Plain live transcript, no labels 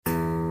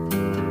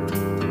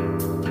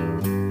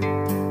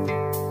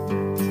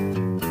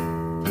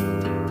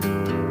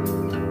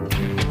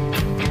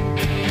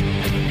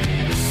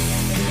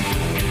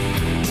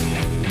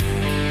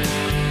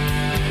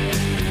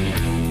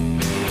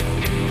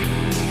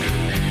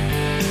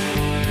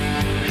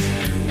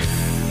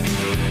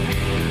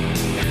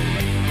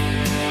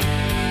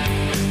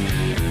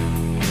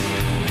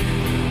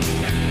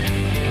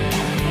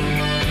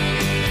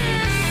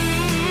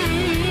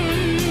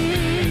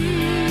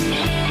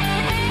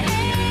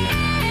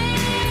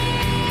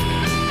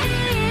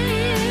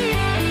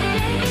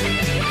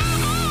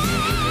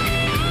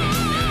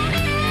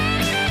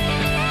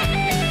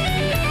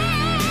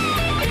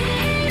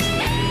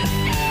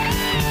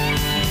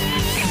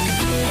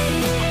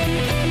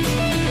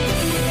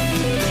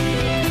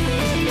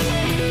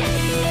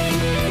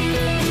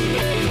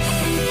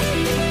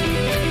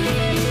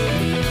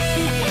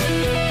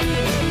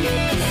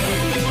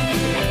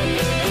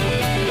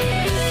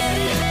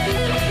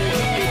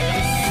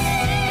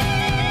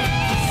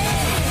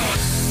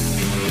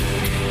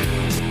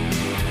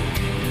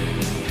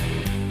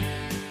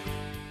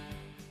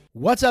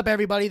What's up,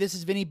 everybody? This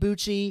is Vinny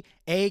Bucci,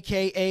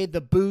 aka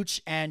The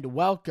Booch, and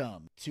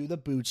welcome to the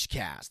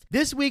Boochcast.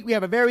 This week, we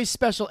have a very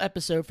special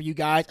episode for you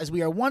guys as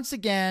we are once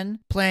again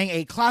playing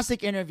a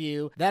classic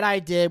interview that I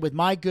did with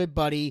my good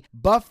buddy,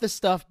 Buff the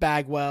Stuff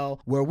Bagwell,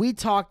 where we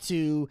talked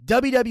to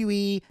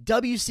WWE,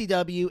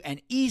 WCW,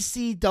 and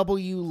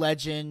ECW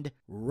legend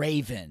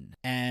Raven.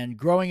 And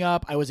growing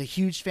up, I was a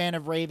huge fan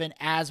of Raven,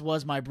 as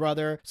was my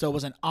brother, so it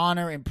was an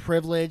honor and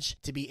privilege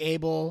to be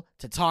able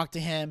to talk to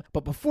him.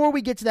 But before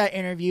we get to that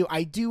interview,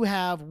 I do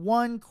have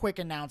one quick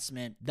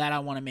announcement that I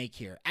want to make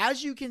here.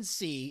 As you can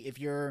see, if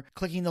you're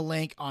clicking the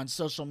link on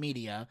social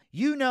media,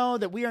 you know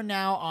that we are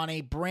now on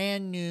a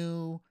brand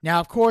new... Now,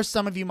 of course,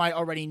 some of you might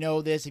already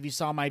know this if you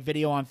saw my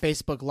video on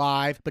Facebook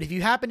Live, but if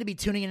you happen to be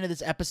tuning into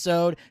this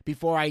episode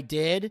before I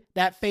did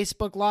that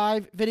Facebook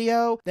Live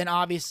video, then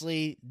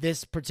obviously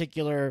this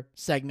particular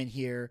segment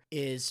here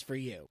is for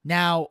you.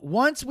 Now,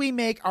 once we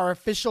make our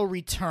official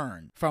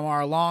return from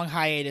our long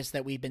hiatus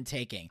that we've been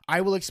taking,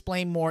 I will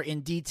explain more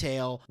in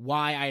detail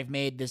why I've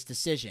made this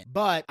decision.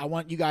 But I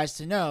want you guys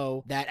to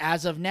know that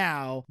as of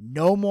now,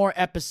 no more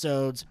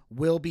episodes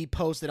will be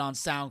posted on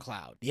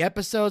SoundCloud. The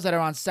episodes that are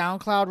on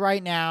SoundCloud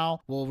right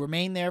now will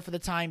remain there for the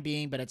time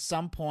being, but at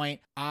some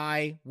point,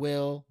 I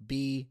will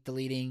be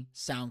deleting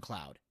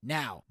SoundCloud.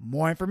 Now,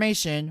 more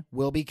information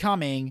will be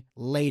coming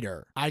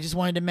later. I just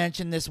wanted to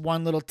mention this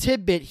one little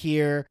tidbit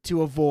here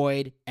to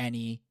avoid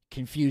any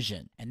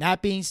confusion. And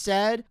that being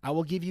said, I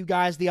will give you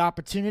guys the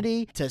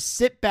opportunity to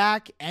sit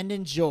back and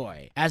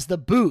enjoy as the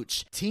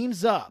Booch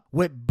teams up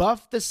with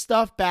Buff the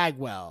Stuff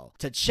Bagwell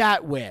to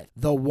chat with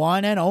the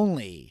one and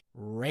only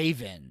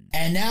Raven.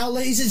 And now,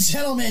 ladies and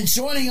gentlemen,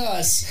 joining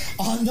us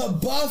on the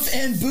Buff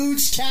and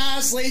Booch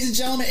cast, ladies and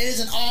gentlemen, it is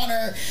an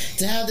honor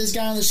to have this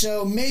guy on the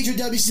show. Major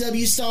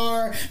WCW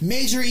star,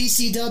 major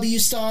ECW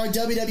star,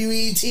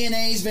 WWE,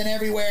 TNA's been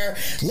everywhere.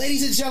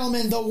 Ladies and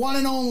gentlemen, the one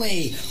and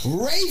only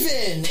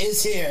Raven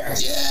is here.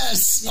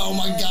 Yes! Oh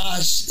my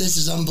gosh, this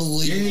is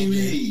unbelievable. Yay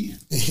me.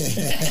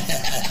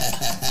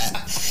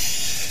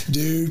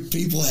 Dude,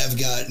 people have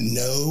got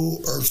no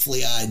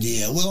earthly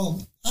idea.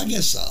 Well, I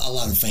guess a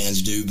lot of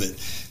fans do, but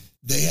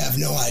they have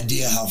no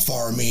idea how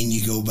far me and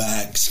you go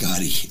back,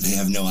 Scotty. They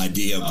have no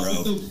idea,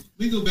 bro.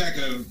 We go back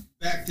to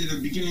the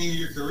beginning of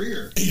your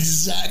career.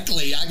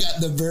 Exactly. I got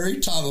the very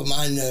top of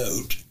my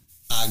note.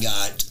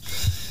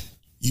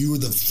 You were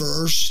the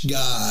first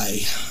guy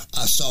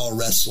I saw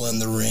wrestle in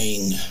the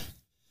ring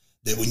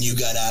that when you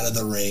got out of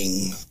the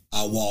ring,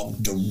 I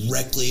walked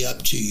directly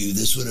up to you.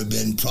 This would have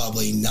been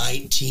probably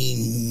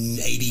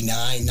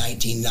 1989,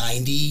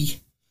 1990.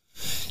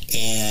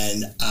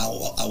 And I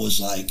was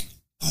like,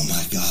 oh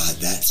my God,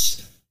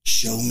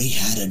 show me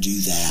how to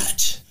do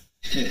that.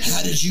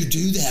 How did you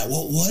do that?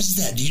 What was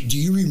that? Do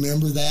you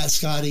remember that,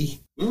 Scotty?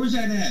 Where was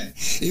that at?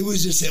 It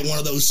was just at one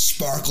of those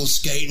sparkle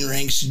skating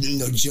rinks. You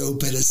know, Joe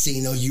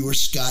Pedicino, you were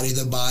Scotty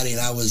the Body,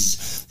 and I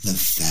was the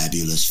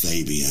Fabulous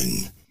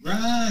Fabian.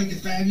 Right, the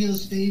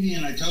Fabulous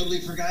Fabian. I totally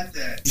forgot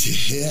that.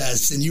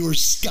 Yes, and you were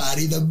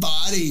Scotty the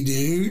Body,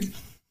 dude.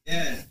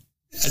 Yeah.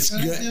 That's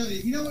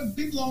good. You know what?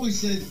 People always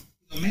said,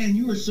 oh, man,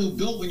 you were so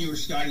built when you were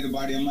Scotty the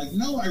Body. I'm like,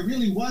 no, I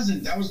really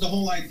wasn't. That was the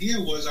whole idea,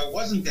 was I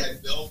wasn't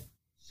that built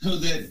so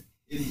that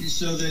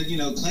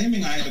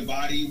claiming I had a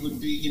body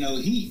would be,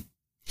 heat.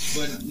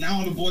 But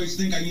now the boys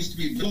think I used to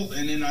be built,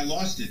 and then I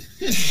lost it.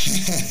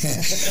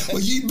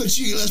 Well,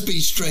 let's be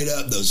straight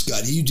up though,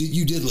 Scotty.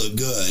 You did look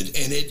good,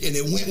 and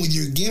it went with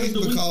your gimmick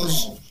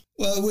because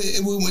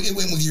it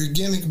went with your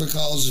gimmick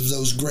because of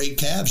those great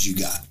calves you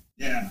got.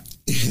 Yeah.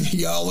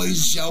 you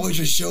always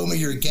just show me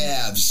your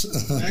calves.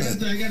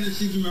 I got to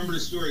see if you remember the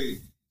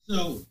story.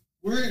 So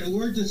we're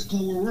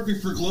working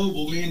for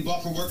Global. Me and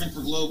Buff are working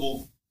for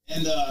Global,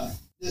 and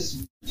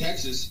this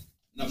Texas.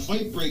 And a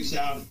fight breaks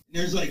out, and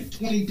there's like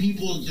 20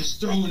 people just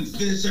throwing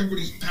fists,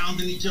 everybody's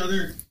pounding each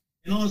other,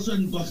 and all of a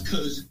sudden Buff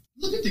goes,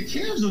 look at the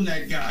calves on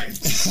that guy.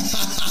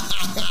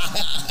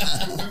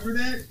 Remember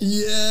that?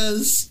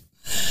 Yes.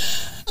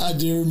 I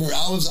do remember.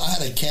 I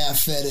had a calf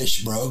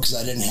fetish, bro, because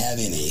I didn't have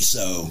any.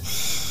 So,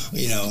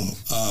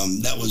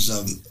 that was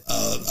a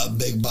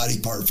big body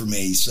part for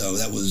me. So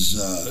that was,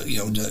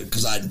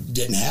 because I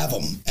didn't have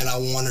them and I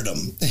wanted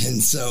them.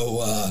 And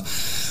so,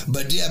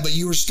 but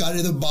you were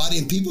Scotty the Body,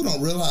 and people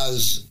don't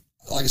realize,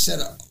 like I said,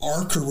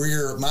 my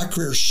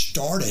career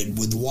started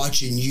with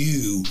watching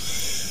you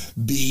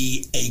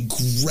be a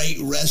great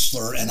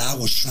wrestler, and I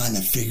was trying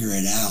to figure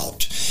it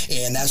out.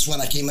 And that's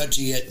when I came up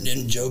to you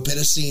and Joe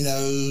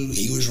Pedicino.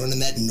 He was running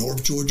that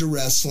North Georgia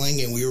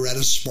Wrestling, and we were at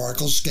a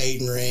sparkle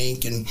skating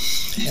rink, and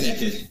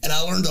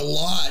I learned a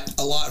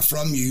lot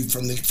from you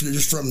from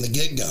the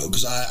get-go,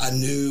 because I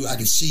knew I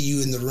could see you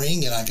in the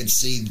ring, and I could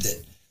see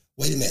that,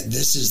 wait a minute,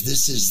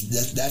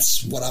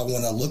 that's what I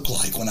want to look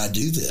like when I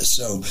do this.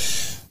 So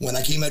when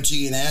I came up to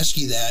you and asked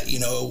you that,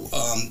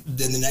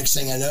 then the next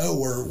thing I know,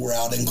 we're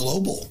out in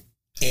Global,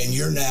 and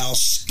you're now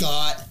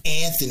Scott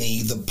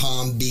Anthony, the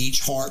Palm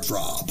Beach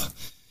heartthrob.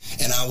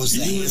 And I was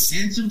the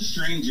handsome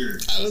stranger.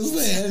 I was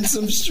the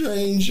handsome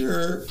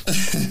stranger.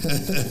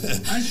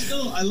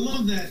 I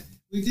love that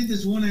we did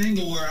this one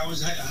angle where I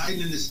was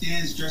hiding in the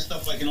stands dressed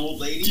up like an old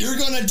lady. You're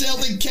going to tell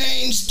the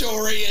Kane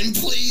story, and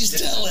please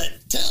tell it.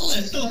 Tell I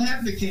it. still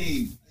have the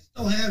cane. I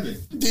still have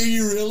it. Do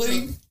you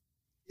really?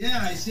 Yeah,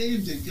 I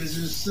saved it because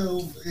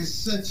it's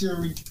such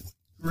a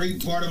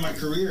great part of my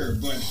career.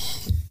 But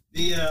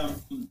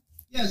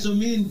so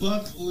me and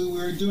Buck, we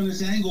were doing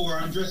this angle where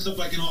I'm dressed up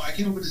like I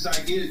came up with this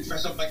idea to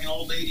dress up like an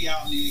old lady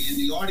out in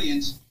the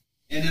audience.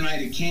 And then I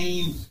had a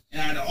cane, and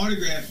I had an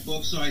autograph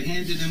book, so I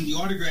handed him the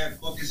autograph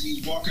book as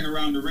he's walking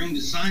around the ring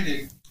to sign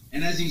it.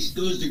 And as he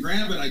goes to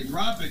grab it, I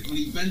drop it. When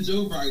he bends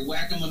over, I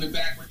whack him on the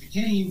back with the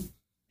cane.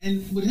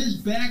 And with his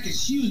back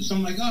is huge, so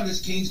I'm like, oh,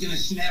 this cane's going to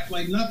snap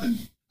like nothing.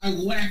 I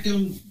whack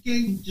him,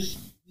 cane just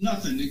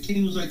nothing. The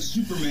cane was like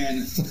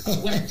Superman. I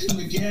whacked him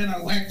again,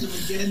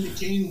 the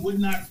cane would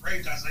not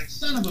break. I was like,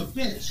 son of a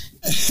bitch.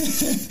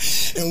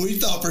 And we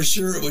thought for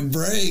sure it would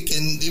break,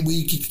 and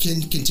we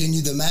can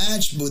continue the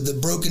match with the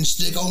broken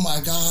stick. Oh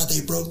my God, they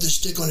broke the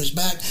stick on his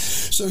back.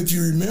 So if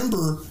you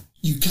remember,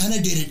 you kind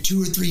of did it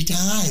 2 or 3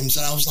 times,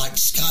 and I was like,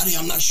 Scotty,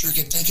 I'm not sure I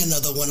could take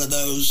another one of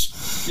those.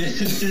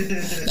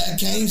 That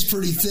cane's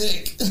pretty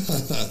thick.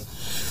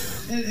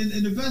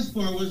 and the best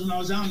part was when I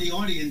was out in the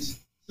audience,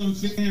 some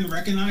fan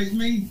recognized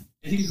me,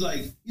 and he's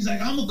like,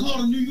 I'm gonna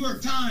call the New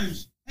York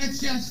Times. That's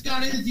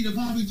Scott Anthony, the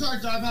Bobby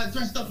Tarts. I got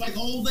dressed up like an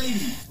old lady.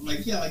 I'm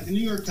like, yeah, like the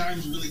New York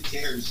Times really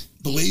cares.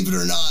 Believe it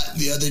or not,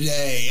 the other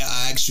day,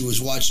 I actually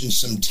was watching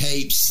some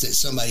tapes that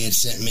somebody had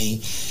sent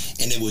me,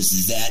 and it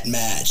was that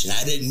match, and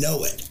I didn't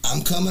know it.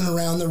 I'm coming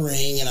around the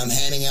ring, and I'm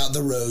handing out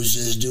the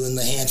roses, doing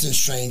the Hanson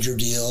Stranger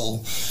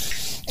deal,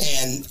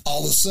 and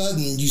all of a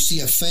sudden, you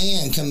see a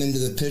fan come into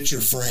the picture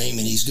frame,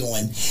 and he's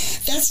going,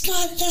 "That's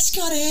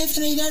Scott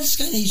Anthony. That's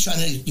Scott." He's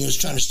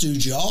trying to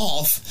stooge you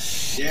off.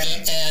 Yeah.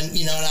 And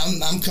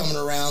and I'm coming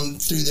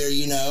around through there,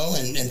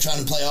 and trying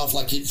to play off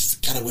like it's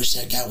kind of wish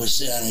that guy would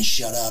sit down and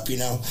shut up,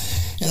 And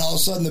all of a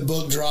sudden, the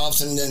book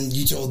drops, and then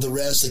you told the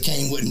rest the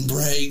cane wouldn't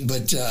break.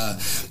 But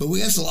we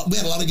had a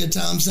lot of good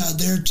times out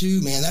there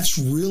too, man. That's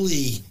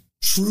really,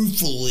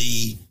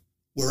 truthfully,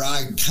 where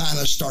I kind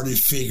of started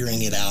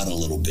figuring it out a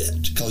little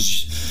bit.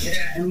 Yeah,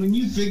 and when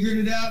you figured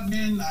it out,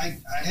 man, I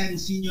hadn't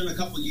seen you in a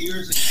couple of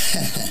years.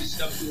 I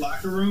just up the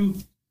locker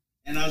room,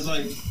 and I was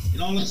like,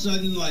 and all of a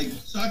sudden,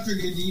 so I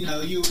figured,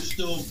 you were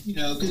still,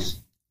 because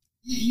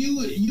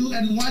you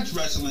hadn't watched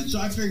wrestling, so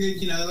I figured,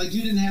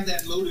 you didn't have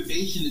that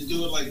motivation to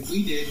do it like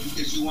we did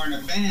because you weren't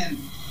a fan.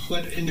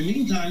 But in the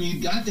meantime,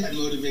 you got that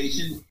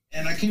motivation,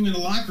 and I came in the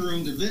locker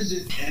room to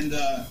visit, and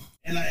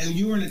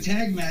you were in a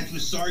tag match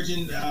with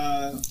Sergeant...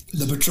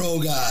 the patrol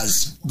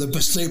guys,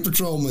 the state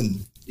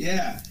patrolmen.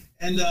 Yeah.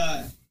 And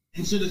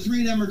so the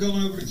three of them are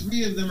going over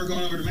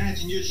the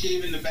match, and you're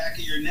shaving the back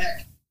of your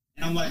neck.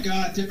 And I'm like,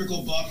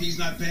 typical Buff, he's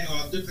not paying...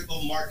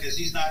 typical Marcus,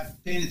 he's not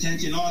paying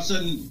attention. All of a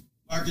sudden,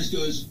 Marcus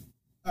goes,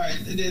 all right,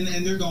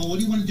 and they're going, what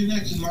do you want to do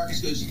next? And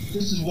Marcus goes,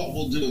 this is what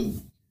we'll do.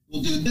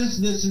 We'll do this,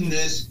 this, and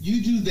this.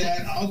 You do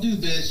that, I'll do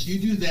this. You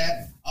do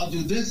that, I'll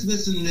do this,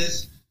 this, and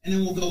this. And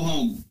then we'll go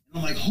home.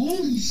 I'm like,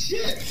 holy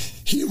shit.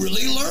 He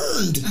really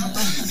learned.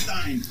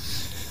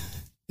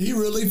 He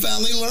really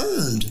finally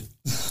learned.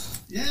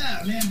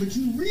 Yeah, man, but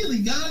you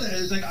really got it.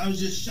 It's like, I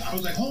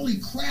was like, holy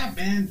crap,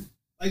 man.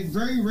 Like,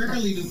 very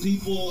rarely do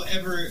people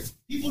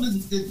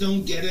that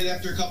don't get it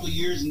after a couple of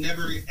years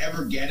never,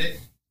 ever get it.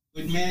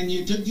 But, man,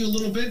 it took you a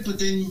little bit, but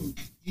then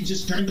you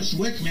just turned the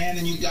switch, man,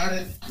 and you got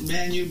it,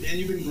 man, you've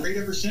been great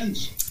ever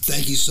since.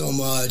 Thank you so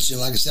much. And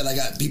like I said, I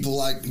got people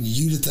like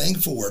you to thank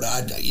for it.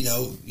 I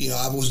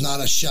was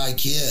not a shy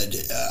kid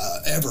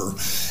ever.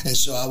 And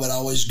so I would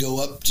always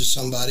go up to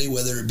somebody,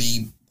 whether it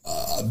be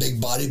a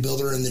big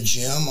bodybuilder in the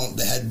gym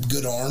that had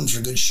good arms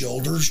or good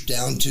shoulders,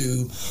 down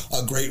to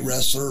a great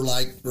wrestler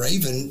like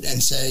Raven,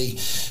 and say,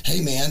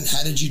 hey man,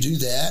 how did you do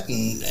that?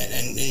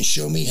 And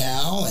show me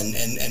how,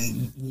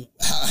 and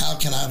how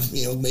can I,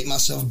 make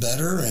myself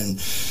better? And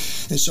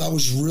so I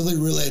was really,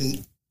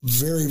 really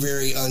very,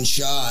 very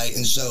unshy,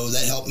 and so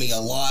that helped me a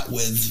lot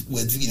with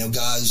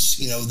guys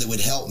that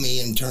would help me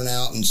and turn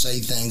out and say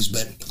things.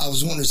 But I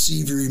was wanting to see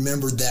if you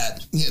remembered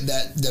that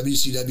that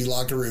WCW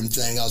locker room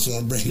thing. I was going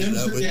to bring Never it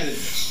up. Forget it.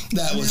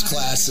 That was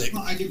classic.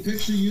 I can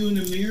picture you in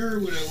a mirror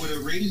with a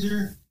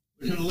razor,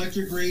 with an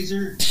electric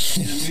razor,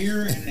 and a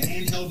mirror and a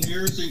handheld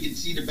mirror so you can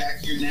see the back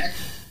of your neck.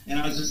 And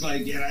I was just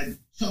like,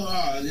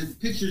 the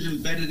picture's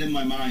embedded in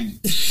my mind.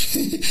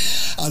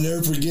 I'll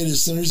never forget,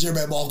 as soon as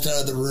everybody walked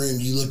out of the room,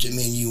 you looked at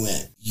me and you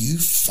went, you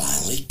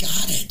finally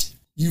got it.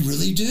 You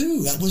really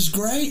do. That was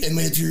great. I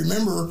mean, if you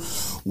remember,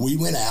 we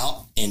went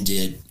out and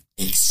did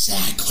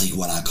exactly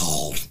what I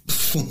called.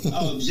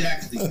 Oh,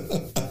 exactly.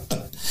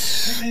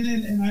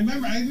 And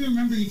I even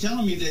remember you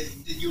telling me that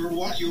you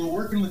were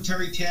working with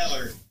Terry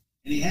Taylor,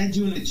 and he had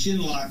you in a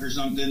chin lock or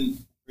something,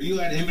 or you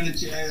had him in a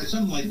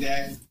something like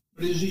that.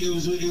 But it was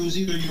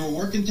either you were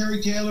working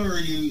Terry Taylor or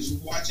you was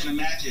watching a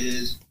match of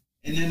his,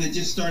 and then it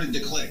just started to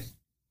click.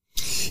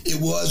 It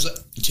was.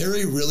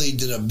 Terry really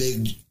did a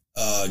big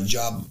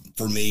job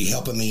for me,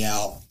 helping me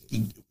out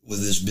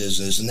with this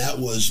business, and that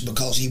was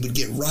because he would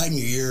get right in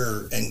your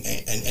ear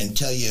and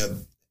tell you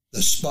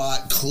the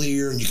spot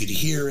clear and you could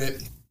hear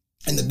it.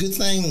 And the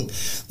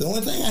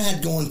only thing I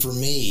had going for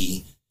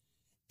me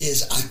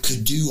is I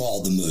could do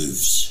all the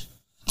moves.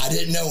 I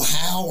didn't know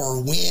how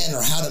or when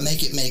or how to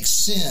make it make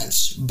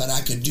sense, but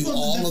I could do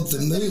all of the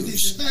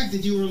moves. The fact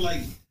that you were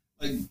like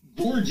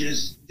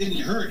gorgeous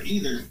didn't hurt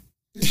either.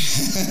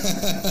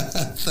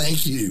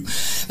 Thank you.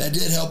 That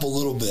did help a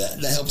little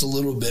bit. That helped a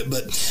little bit.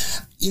 But,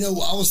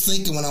 I was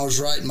thinking when I was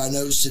writing my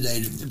notes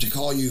today to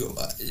call you,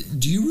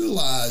 do you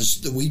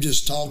realize that we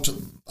just talked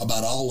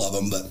about all of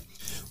them, but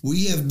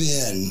we have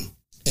been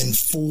in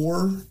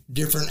 4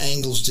 different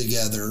angles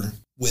together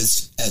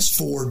as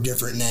 4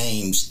 different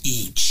names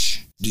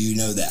each. Do you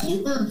know that?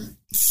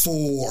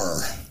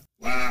 4.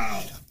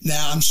 Wow.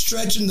 Now, I'm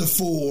stretching the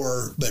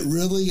 4, but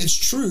really it's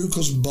true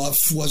because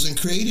Buff wasn't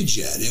created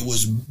yet. It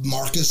was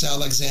Marcus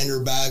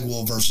Alexander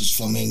Bagwell versus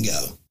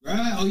Flamingo.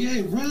 Right. Oh,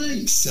 yeah,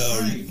 right. So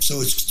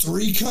it's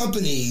 3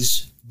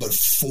 companies, but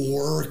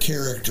 4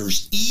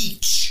 characters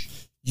each.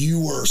 You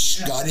were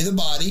Scotty the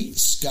Body,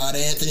 Scott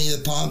Anthony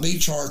the Palm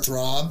Beach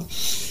Heartthrob.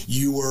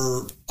 You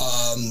were,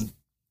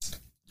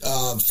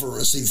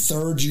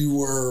 third you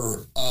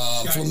were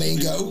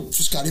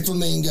Scotty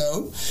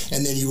Flamingo,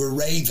 and then you were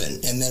Raven,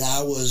 and then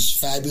I was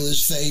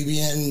Fabulous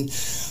Fabian,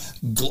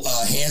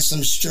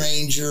 Handsome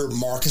Stranger,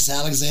 Marcus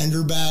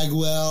Alexander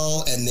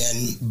Bagwell, and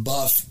then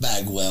Buff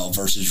Bagwell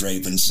versus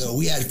Raven. So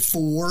we had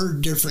 4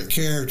 different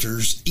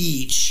characters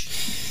each,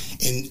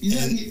 and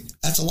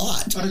that's a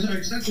lot. I'm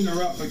sorry to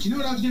interrupt, but you know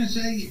what I was going to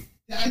say?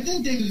 I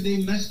think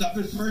they messed up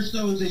at first,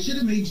 though, is they should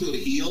have made you a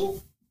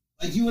heel.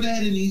 Like, you would have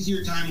had an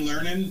easier time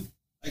learning.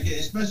 Like,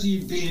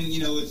 especially being,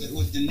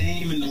 with the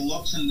name and the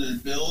looks and the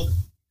build,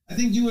 I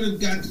think you would have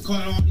got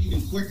caught on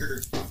even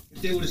quicker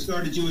if they would have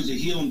started you as a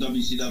heel in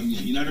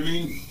WCW. You know what I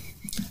mean?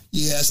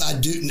 Yes, I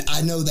do.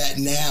 I know that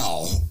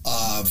now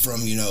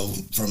from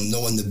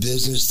knowing the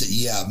business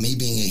that, me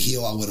being a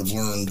heel, I would have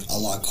learned a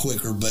lot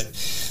quicker. But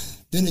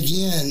then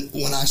again,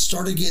 when I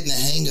started getting the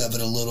hang of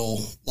it a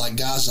little, like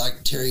guys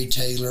like Terry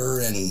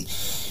Taylor and,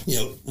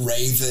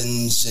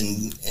 Ravens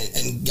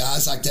and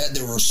guys like that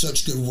were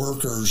such good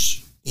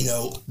workers,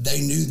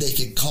 they knew they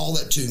could call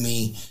it to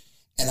me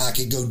and I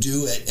could go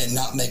do it and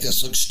not make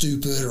us look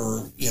stupid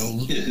or,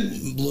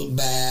 look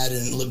bad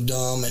and look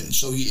dumb. And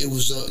so it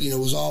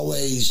was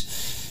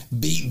always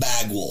beat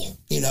Bagwell,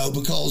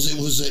 because it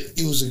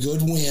was a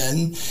good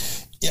win.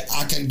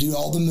 I could do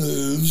all the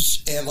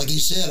moves. And like you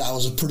said, I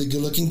was a pretty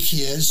good looking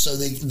kid. So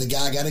the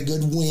guy got a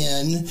good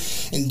win.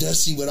 And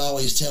Dusty would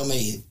always tell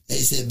me,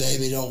 he said,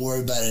 baby, don't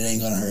worry about it. It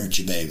ain't going to hurt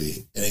you,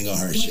 baby. It ain't going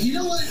to hurt you. You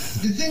know what?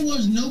 The thing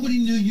was, nobody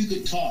knew you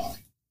could talk.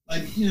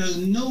 Like,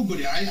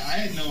 nobody. I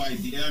had no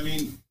idea. I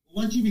mean,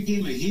 once you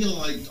became a heel,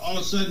 like, all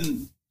of a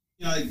sudden,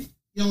 in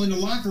the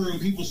locker room,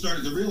 people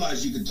started to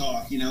realize you could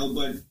talk,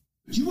 but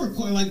you were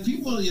quiet. Like,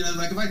 people,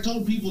 like, if I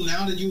told people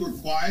now that you were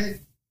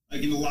quiet,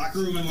 like, in the locker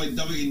room and, like,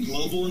 W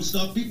Global and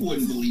stuff, people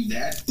wouldn't believe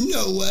that.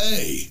 No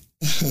way.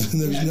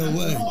 There's no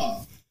way.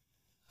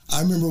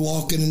 I remember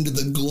walking into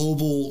the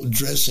Global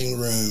dressing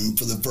room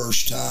for the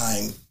first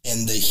time,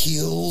 and the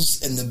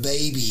heels and the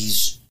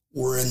babies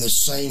were in the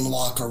same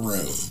locker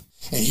room.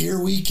 And here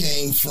we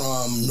came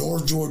from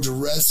North Georgia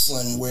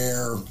Wrestling,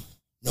 where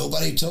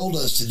nobody told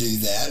us to do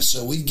that.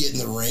 So we'd get in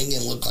the ring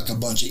and look like a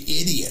bunch of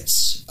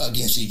idiots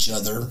against each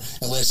other,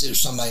 unless it was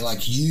somebody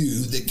like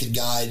you that could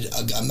guide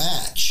a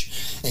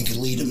match and could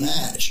lead a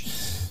match.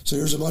 So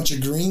there's a bunch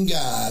of green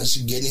guys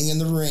getting in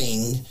the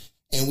ring,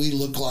 and we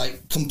look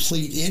like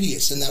complete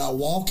idiots. And then I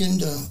walk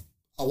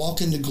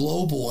into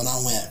Global, and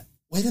I went,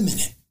 wait a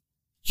minute,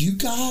 you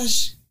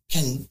guys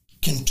can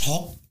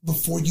talk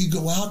before you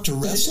go out to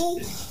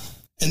wrestle?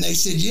 And they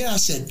said, yeah. I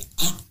said,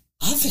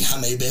 I think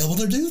I may be able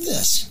to do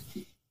this.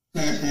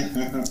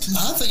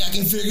 I think I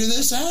can figure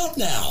this out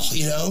now,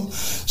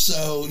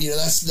 So,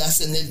 that's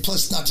and then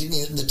plus not to,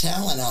 the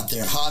talent out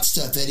there, Hot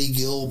Stuff, Eddie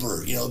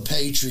Gilbert,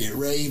 Patriot,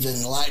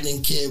 Raven,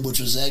 Lightning Kid, which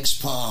was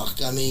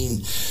X-Pac. I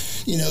mean,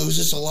 it was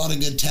just a lot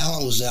of good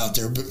talent was out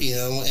there, but,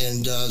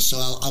 and so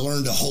I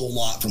learned a whole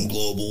lot from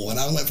Global, and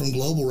I went from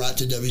Global right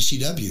to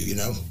WCW,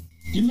 Do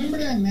you remember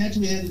that match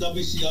we had in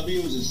WCW?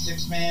 It was a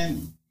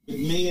 6-man with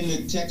me and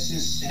the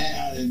Texas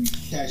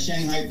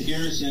Shanghai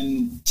Pierce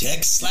and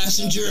Tex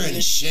Slazenger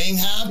and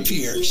Shanghai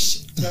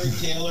Pierce, Terry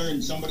Taylor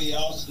and somebody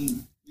else,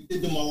 and we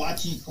did the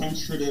Malachi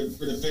Crunch for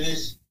the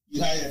finish.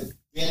 You had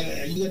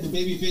the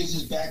baby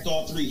faces backed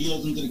all 3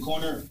 heels into the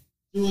corner,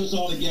 threw us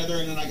all together,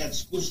 and then I got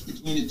squished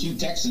between the 2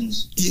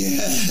 Texans.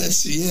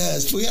 Yes.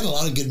 We had a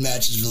lot of good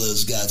matches with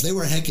those guys. They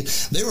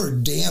were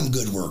damn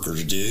good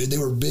workers, dude. They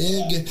were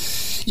big. Yeah.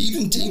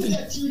 Even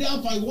got chewed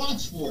out by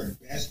Watts for it,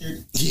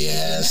 bastard.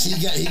 Yes,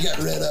 he got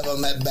rid of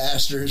him, that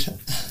bastard.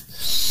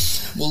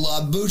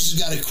 Well, Boots has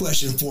got a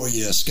question for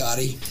you,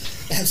 Scotty.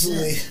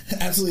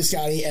 Absolutely,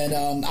 Scotty.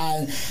 And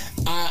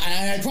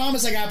I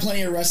promise I got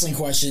plenty of wrestling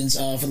questions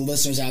for the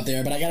listeners out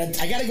there, but I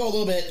gotta go a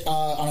little bit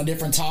on a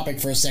different topic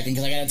for a second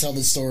because I gotta tell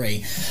this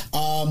story.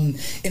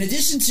 In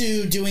addition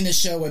to doing this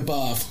show with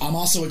Buff, I'm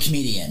also a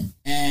comedian,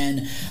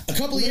 and a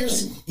couple of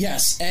years,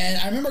 yes. And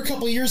I remember a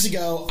couple of years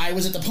ago, I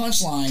was at the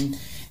Punchline.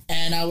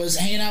 and I was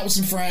hanging out with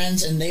some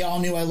friends, and they all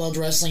knew I loved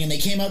wrestling, and they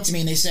came up to me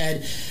and they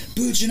said,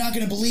 Booch, you're not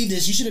going to believe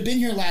this. You should have been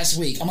here last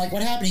week. I'm like,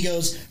 what happened? He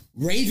goes,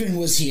 Raven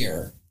was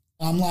here.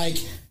 I'm like,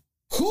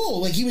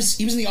 cool. Like, he was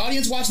in the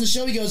audience watching the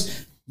show. He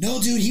goes,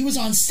 no, dude, he was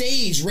on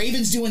stage.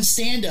 Raven's doing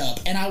stand-up.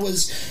 And I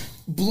was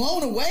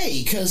blown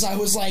away because I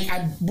was like,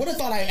 I would have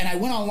thought and I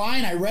went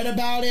online, I read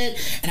about it,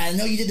 and I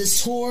know you did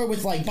this tour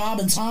with like Bob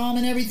and Tom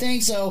and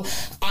everything. So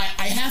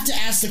I have to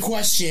ask the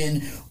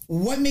question,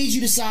 what made you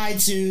decide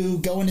to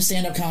go into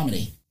stand-up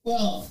comedy?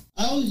 Well,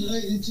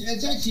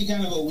 it's actually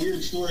kind of a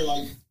weird story.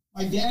 Like,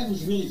 my dad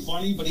was really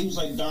funny, but he was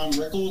like Don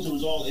Rickles. It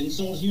was all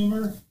insult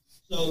humor.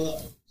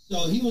 So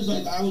he was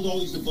like, I was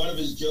always the butt of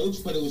his jokes,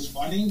 but it was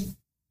funny.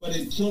 But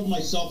it killed my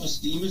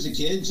self-esteem as a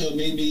kid, so it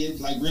made me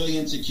like really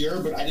insecure.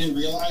 But I didn't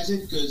realize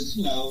it because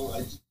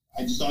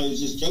I just thought he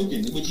was just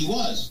joking, which he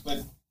was.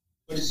 But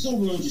it still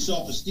ruins your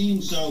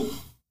self-esteem. So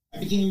I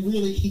became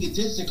really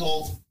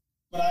egotistical.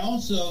 But I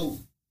also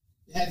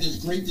had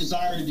this great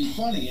desire to be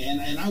funny,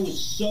 and I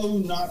was so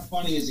not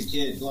funny as a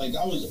kid. Like,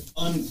 I was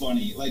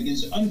unfunny, like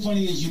as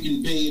unfunny as you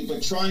can be,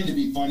 but trying to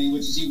be funny,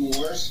 which is even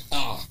worse.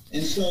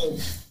 And so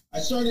I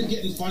started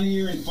getting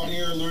funnier and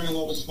funnier, learning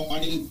what was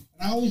funny.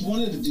 And I always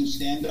wanted to do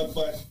stand-up,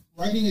 but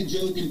writing a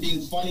joke and being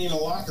funny in a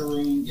locker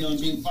room,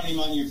 and being funny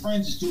among your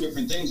friends is two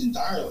different things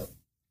entirely.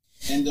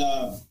 And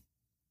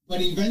but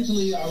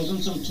eventually I was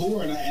on some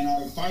tour, and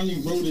I finally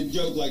wrote a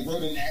joke, like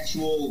wrote an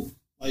actual,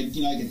 like a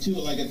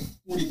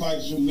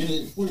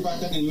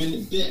 45-second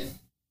minute bit.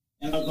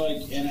 And I was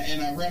like,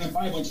 and I ran it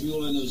by a bunch of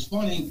people, and it was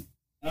funny.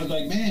 And I was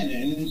like, man,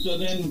 and so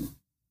then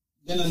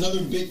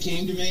another bit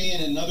came to me,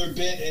 and another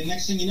bit, and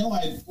next thing you know, I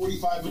had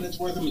 45 minutes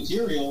worth of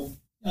material,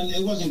 and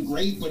it wasn't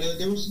great, but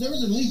there was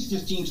at least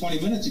 15, 20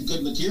 minutes of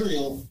good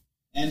material,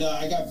 and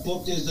I got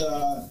booked as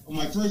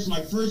my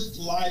first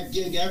live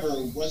gig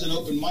ever was an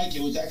open mic.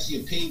 It was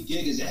actually a paid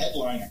gig as a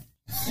headliner,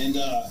 and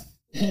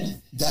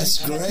that's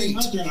great. I came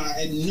out there and I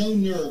had no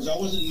nerves. I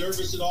wasn't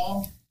nervous at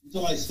all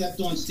until I stepped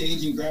on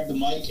stage and grabbed the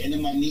mic, and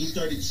then my knee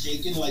started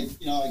shaking like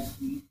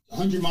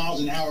 100 miles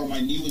an hour.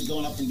 My knee was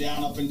going up and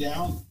down,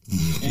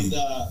 and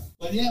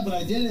but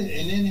I did it.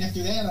 And then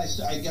after that, I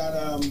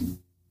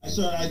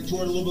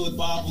toured a little bit with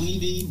Bob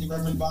Levy, the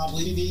Reverend Bob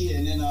Levy,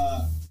 and then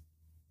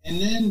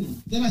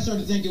I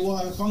started thinking, well,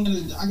 if I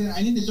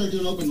need to start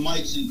doing open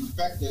mics and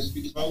perfect this,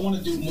 because if I want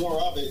to do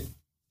more of it,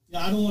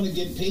 I don't want to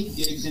get paid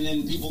gigs and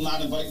then people not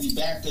invite me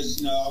back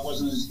because I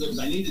wasn't as good as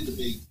I needed to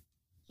be.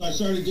 So I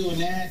started doing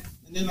that,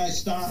 and then I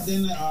stopped.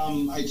 Then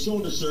I had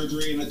shoulder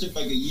surgery, and I took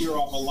like a year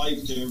off of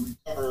life to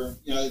recover.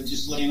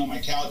 Just laying on my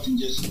couch and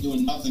just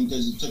doing nothing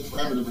because it took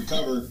forever to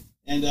recover.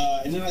 And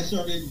then I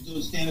started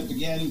doing stand up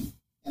again,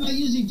 and I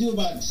usually do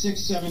about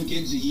 6-7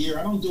 gigs a year.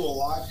 I don't do a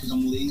lot because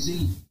I'm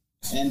lazy,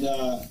 and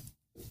I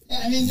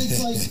mean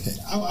it's like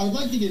I would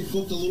like to get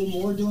booked a little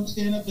more doing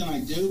stand up than I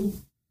do,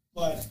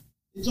 but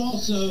it's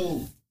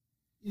also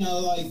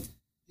like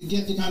to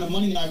get the kind of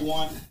money I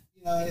want.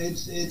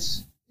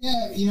 It's.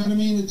 Yeah, you know what I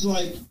mean? It's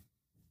like,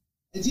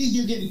 it's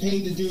easier getting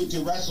paid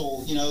to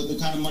wrestle, the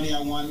kind of money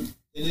I want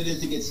than it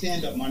is to get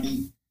stand-up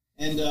money.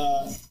 And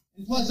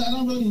plus, I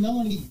don't really know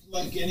any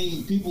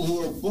people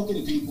who are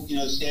booking people,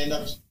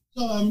 stand-ups.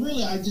 So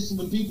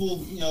when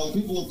people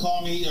will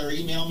call me or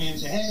email me and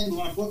say, hey, we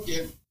want to book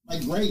you, I'm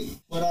like, great.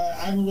 But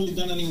I haven't really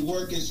done any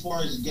work as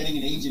far as getting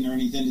an agent or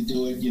anything to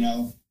do it,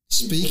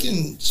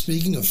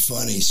 Speaking of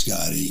funny,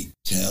 Scotty,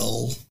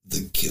 tell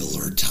the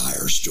killer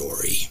tire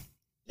story.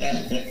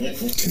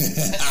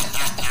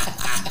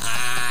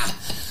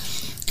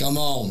 Come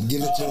on,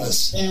 give it to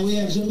us. And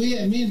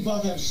me and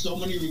Buff have so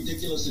many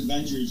ridiculous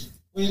adventures.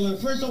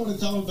 First I want to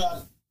tell him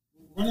about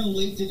running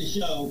late to the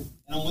show,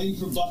 and I'm waiting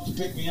for Buff to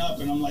pick me up,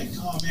 and I'm like,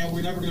 oh man,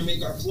 we're never going to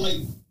make our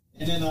flight.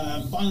 And then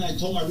finally I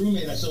told my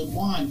roommate, I said,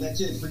 Juan,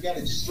 that's it, forget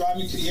it, just drive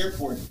me to the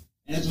airport.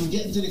 And as we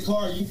get into the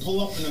car, you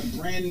pull up in a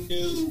brand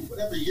new,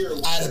 whatever year.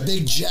 I had a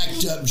big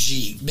jacked up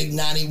Jeep, big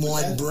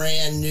 91,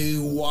 brand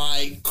new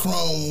white,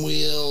 chrome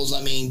wheels.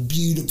 I mean,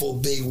 beautiful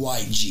big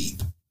white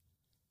Jeep.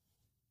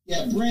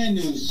 Yeah, brand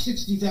new,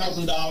 $60,000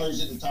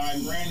 at the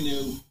time, brand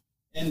new.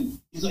 And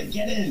he's like,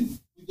 get in.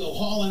 We go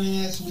hauling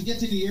ass. We get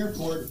to the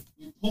airport.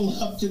 We pull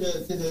up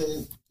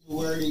to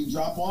where he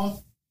drop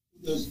off.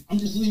 He goes, I'm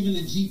just leaving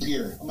the Jeep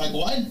here. I'm like,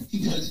 what?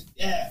 He goes,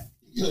 yeah.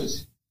 He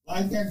goes,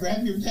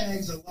 grab your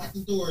bags and lock the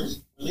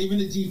doors. We're leaving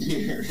the Jeep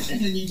here.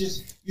 And then you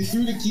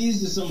threw the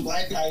keys to some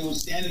black guy who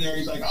was standing there.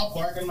 He's like, I'll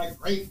park. I'm like,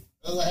 great,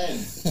 go ahead.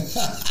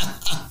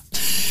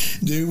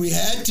 Dude, we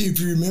had to. If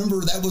you remember,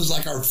 that was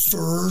like our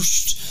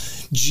first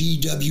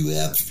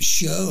GWF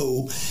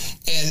show.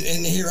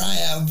 And here I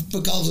am,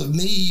 because of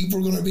me,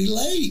 we're going to be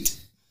late.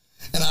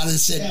 And I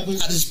just said,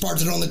 I just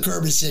parked it on the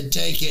curb and said,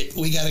 take it.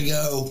 We got to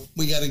go.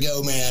 We got to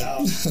go, man.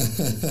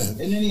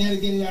 And then he had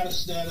to get it out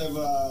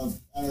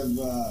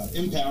of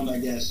impound, I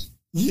guess.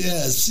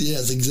 Yes,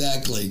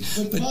 exactly.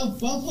 But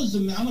Buff was I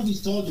don't know if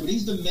he's told you, but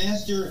he's the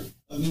master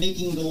of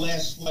making the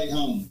last flight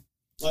home.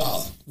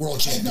 World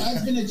champion.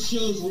 I've been at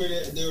shows where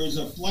there was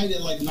a flight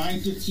at like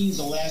 9:15 is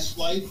the last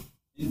flight,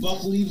 and and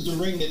Buck leaves the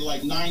ring at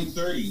like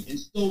 9:30 and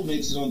still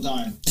makes it on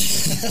time.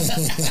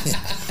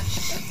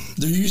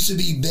 There used to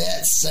be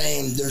bets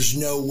saying there's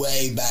no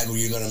way, Bagwell,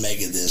 you're going to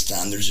make it this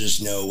time. There's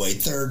just no way.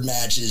 Third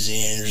match is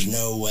in. There's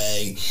no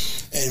way.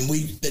 And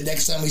the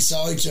next time we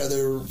saw each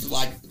other,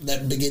 like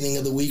that beginning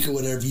of the week or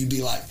whatever, you'd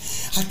be like,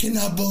 I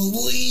cannot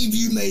believe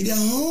you made it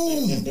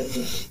home.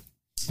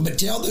 But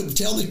tell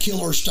the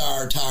Killer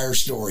Star tire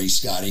story,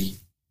 Scotty.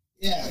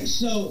 Yeah,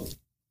 so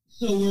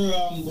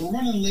we're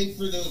running late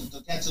for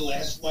that's the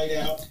last flight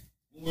out.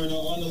 And we're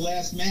on the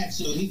last match,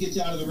 so he gets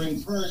out of the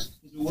ring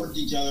first because we worked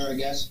each other, I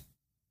guess.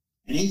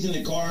 And he's in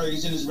the car.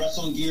 He's in his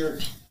wrestling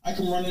gear. I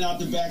come running out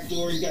the back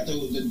door. He's got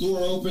the door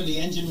open, the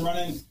engine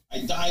running.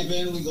 I dive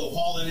in. We go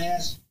hauling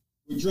ass.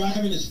 We're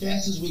driving as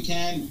fast as we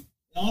can. And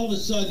all of a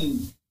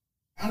sudden,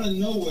 out of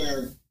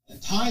nowhere, a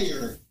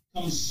tire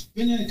comes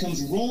spinning. It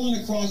comes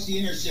rolling across the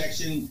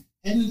intersection,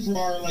 heading for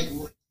our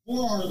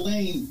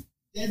lane,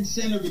 dead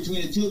center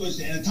between the two of us.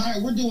 And the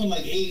tire, we're doing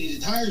like 80.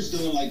 The tire's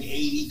doing like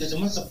 80 because it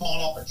must have fallen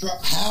off a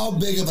truck. How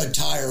big of a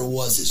tire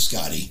was it,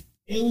 Scotty?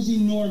 It was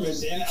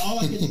enormous, and all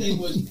I could say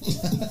was,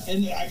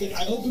 and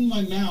I opened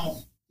my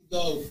mouth to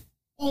go,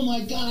 oh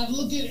my God,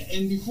 look at it.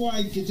 And before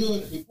I could do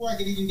it, before I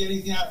could even get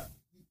anything out,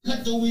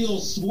 cut the wheel,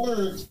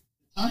 swerved,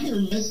 the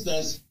tire missed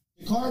us,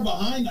 the car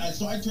behind us,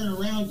 so I turn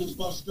around because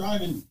Buff's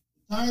driving,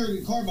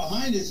 the car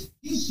behind us,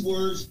 he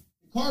swerves,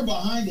 the car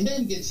behind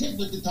him gets hit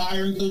with the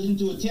tire and goes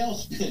into a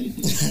tailspin.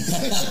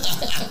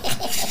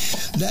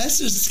 That's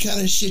just the kind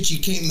of shit you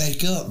can't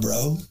make up,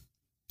 bro.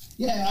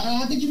 Yeah,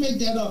 how could you make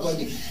that up?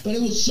 But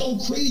it was so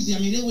crazy. I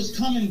mean, it was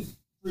coming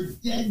for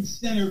dead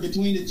center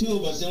between the two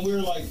of us, and we were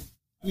like,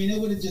 I mean,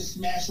 it would have just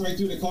smashed right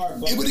through the car.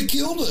 But it would have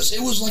killed us.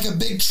 It was like a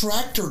big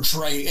tractor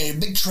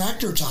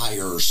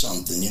tire or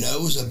something. You know,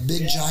 it was a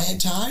big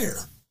giant tire.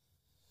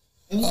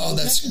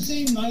 That's the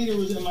same night,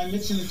 or am I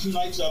mixing the two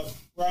nights up?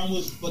 Where I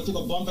took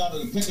a bump out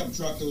of the pickup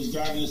truck that was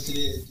driving us to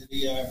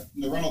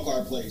the rental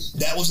car place.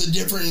 That was a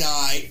different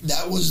night.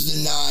 That was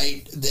the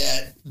night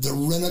that the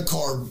rental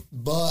car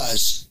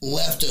bus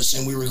left us,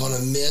 and we were going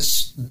to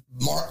miss.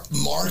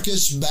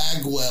 Marcus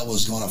Bagwell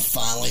was going to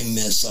finally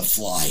miss a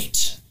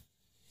flight.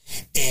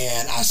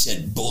 And I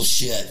said,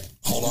 bullshit,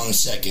 hold on a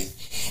second.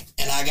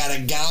 And I got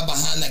a guy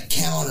behind the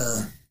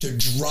counter to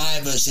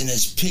drive us in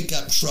his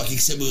pickup truck,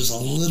 except it was a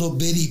little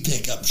bitty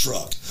pickup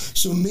truck.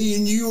 So me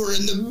and you were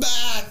in the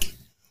back.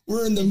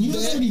 We're in the You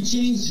already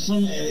changed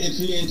from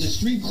into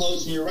street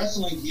clothes from your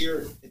wrestling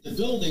gear at the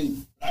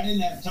building. I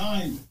didn't have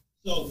time,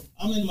 so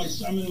I'm in my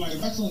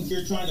wrestling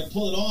gear trying to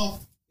pull it off.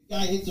 The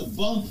guy hits a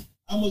bump.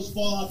 I almost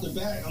fall out the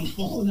back. I'm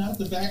falling out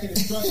the back of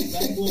the truck.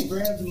 Bagwell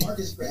grabs and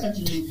Marcus grabs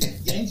me,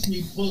 yanks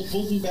me,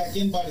 pulls me back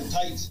in by the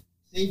tights.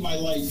 Saved my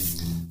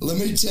life. Let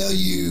me tell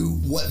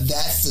you what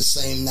that's the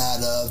same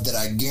night of that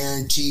I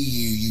guarantee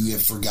you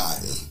have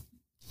forgotten.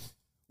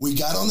 We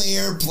got on the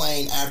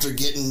airplane after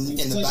getting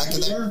in the back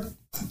of the...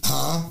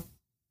 Huh?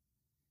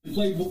 We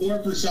played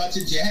war for Shots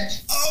at Jack.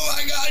 Oh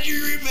my God,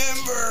 you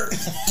remember?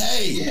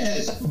 Hey,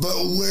 yes. But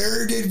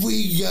where did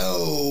we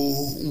go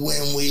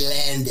when we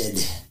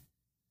landed?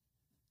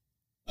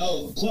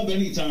 Oh, Club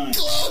Anytime.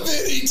 Club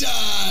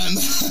Anytime.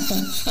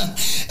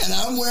 And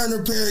I'm wearing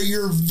a pair of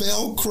your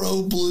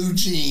Velcro blue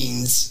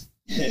jeans.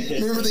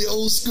 Remember the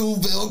old school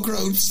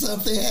Velcro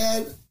stuff they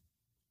had?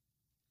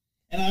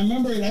 And I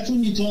remember that's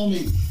when you told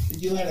me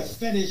that you had a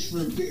fetish for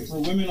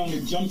women on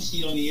the jump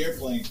seat on the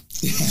airplane.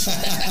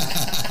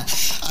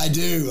 I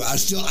do. I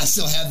still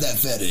have that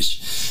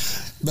fetish.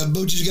 But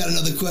Butch's got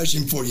another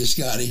question for you,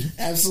 Scotty.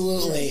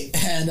 Absolutely.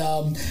 And,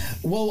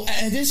 well,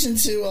 in addition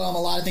to a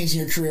lot of things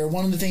in your career,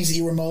 one of the things that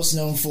you were most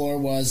known for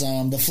was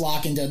the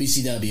Flock in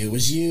WCW. It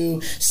was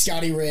you,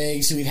 Scotty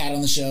Riggs, who we've had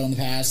on the show in the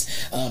past,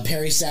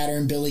 Perry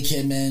Saturn, Billy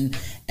Kidman.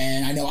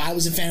 And I know I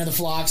was a fan of the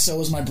Flock, so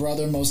was my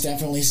brother, most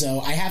definitely. So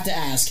I have to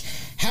ask,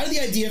 how did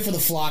the idea for the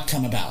Flock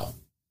come about?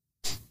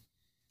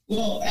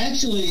 Well,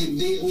 actually,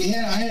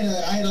 I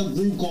had a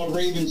group called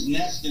Raven's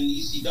Nest in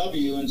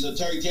ECW, and so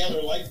Terry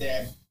Taylor liked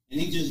that. And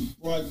he just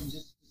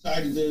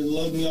decided to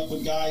load me up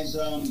with guys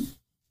when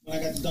I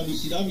got to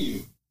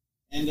WCW.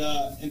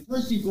 And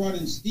first he brought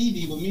in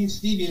Stevie, but me and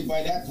Stevie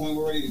by that point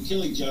were ready to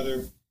kill each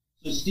other.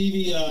 So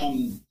Stevie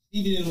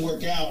didn't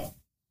work out.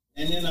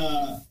 And then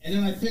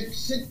I picked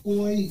Sick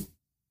Boy.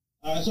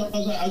 So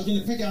I was going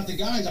to pick out the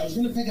guys. I was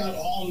going to pick out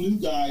all new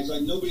guys,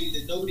 like nobody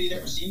had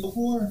ever seen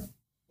before.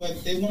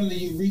 But they wanted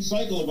to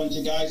recycle a bunch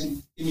of guys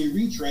and give me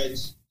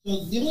retreads.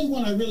 So the only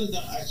one I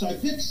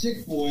picked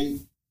Sick Boy.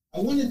 I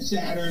wanted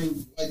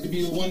Saturn to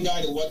be the one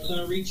guy that wasn't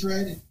a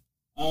retread.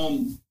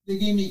 They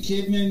gave me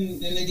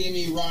Kidman, then they gave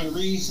me Ron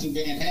Reese and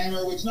Van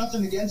Hammer, which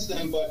nothing against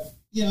them, but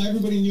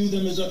everybody knew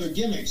them as other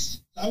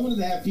gimmicks. I wanted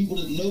to have people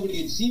that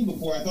nobody had seen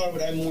before. I thought it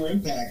would have more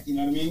impact. You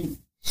know what I mean?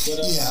 But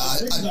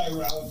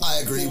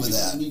I agree with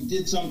that. We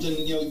did something.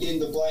 Gave him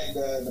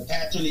the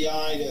patch on the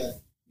eye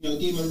to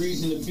give him a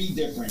reason to be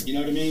different. You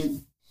know what I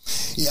mean?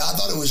 Yeah, I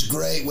thought it was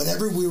great.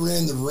 Whenever we were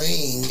in the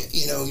ring,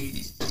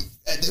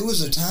 there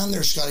was a time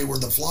there, Scotty, where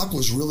the Flock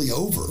was really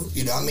over.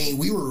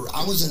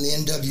 I was in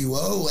the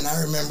NWO, and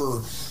I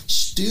remember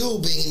still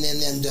being in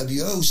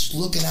NWO,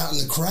 looking out in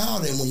the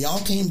crowd, and when y'all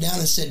came down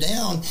and sat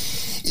down,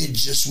 it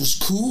just was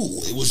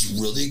cool. It was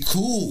really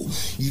cool.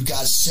 You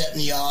guys sat in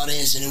the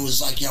audience, and it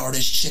was like y'all were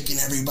just checking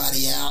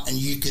everybody out, and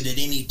you could at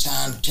any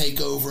time take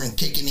over and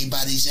kick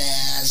anybody's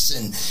ass.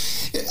 And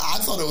I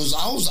thought I was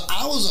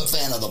a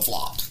fan of the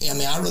Flock. I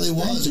mean, I really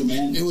was. You,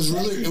 man. It was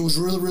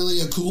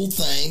really a cool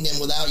thing,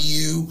 and without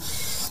you,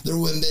 there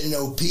wouldn't have been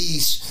no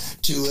peace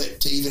to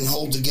it to even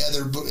hold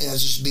together. But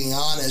just being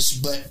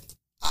honest, but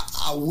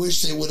I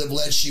wish they would have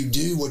let you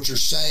do what you're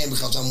saying,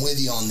 because I'm with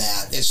you on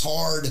that. It's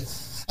hard.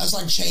 That's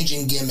like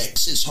changing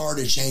gimmicks. It's hard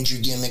to change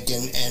your gimmick,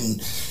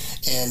 and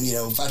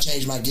if I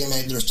change my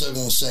gimmick, they're still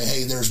going to say,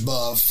 hey, there's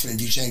Buff. And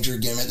if you change your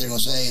gimmick, they're going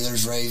to say, hey,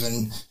 there's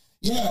Raven.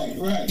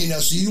 Right.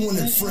 So you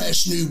wanted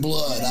fresh new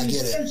blood. I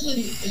get it.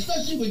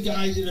 Especially with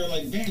guys that are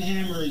like Van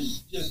Hammer is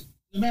just,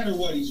 no matter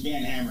what, he's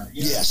Van Hammer.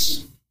 Yes. What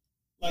I mean?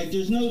 Like,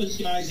 there's no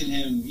disguising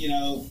him,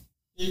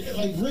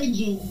 Like, Riggs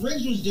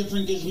was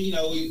different because, we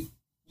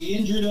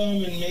injured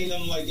him and made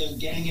him like a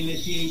gang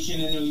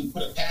initiation, and then we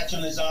put a patch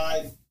on his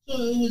eye. So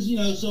it was,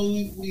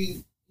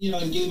 we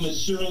and gave him a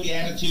surly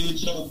attitude.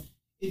 So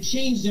it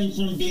changed him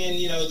from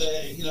being,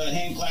 the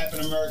hand clapping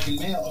American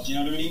males, you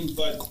know what I mean?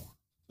 But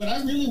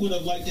I really would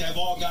have liked to have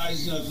all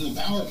guys, from the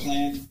power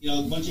plant,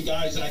 a bunch of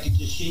guys that I could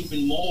just shape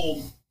and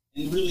mold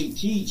and really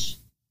teach,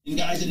 and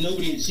guys that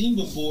nobody had seen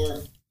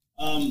before.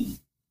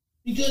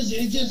 Because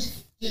it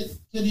just, to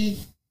the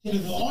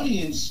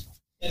audience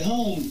at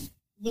home,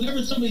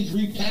 whenever somebody's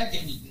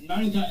repackaged,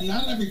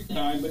 not every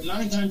time, but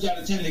 9 times out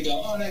of 10, they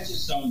go, oh, that's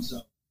just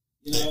so-and-so.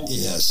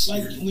 Yes.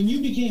 Like, when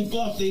you became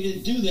Buff, they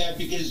didn't do that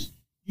because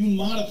you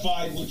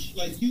modified,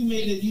 you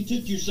made it, you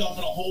took yourself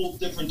in a whole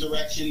different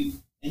direction,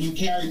 and you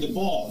carried the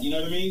ball, you know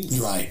what I mean?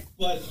 Right.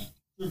 But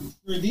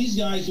for these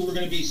guys who were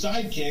going to be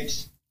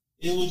sidekicks,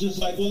 it was just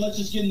like, well, let's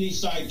just give them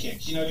these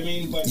sidekicks, you know what I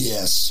mean? But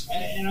yes.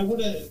 And I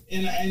would have,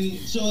 and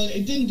so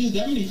it didn't do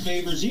them any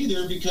favors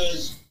either,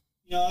 because,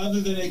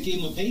 other than they gave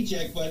him a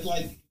paycheck, but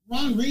like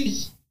Ron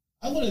Reis,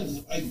 I would have,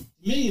 like,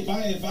 me, if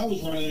I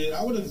was running it,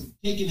 I would have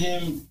taken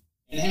him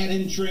and had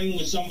him train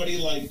with somebody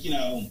like,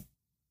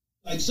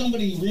 like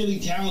somebody really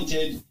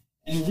talented,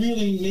 and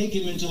really make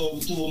him into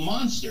a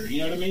monster, you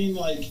know what I mean?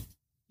 Like,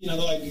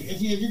 like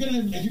if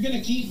you're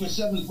gonna keep a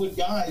 7-foot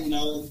guy,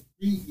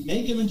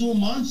 make him into a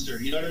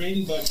monster, you know what I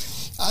mean? But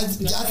I think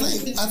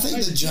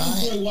the Giant.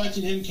 I enjoy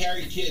watching him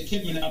carry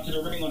Kidman out to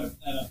the ring on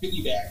a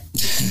piggyback.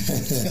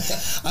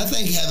 I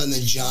think having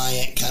the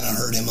Giant kind of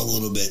hurt him a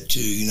little bit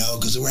too,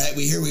 because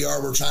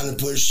we're trying to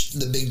push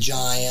the big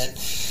Giant,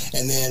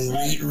 and then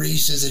right.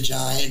 Reese is a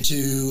Giant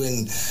too,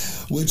 and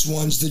which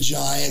one's the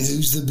Giant,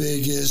 who's the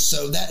biggest?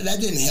 So that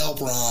didn't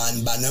help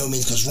Ron by no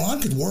means, because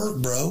Ron could work,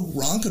 bro.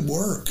 Ron could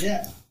work.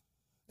 Yeah.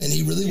 And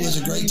he really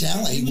was a great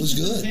talent. He was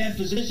good. In a bad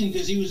position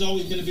because he was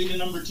always going to be the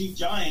number 2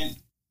 Giant.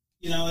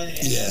 And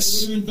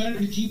yes. It would have been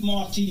better to keep him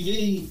off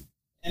TV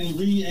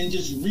and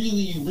just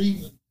really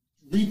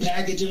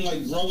repackage him,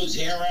 like grow his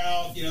hair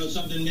out,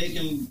 something, make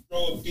him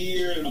grow a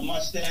beard and a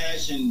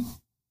mustache, and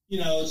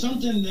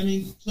something. I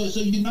mean, so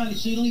you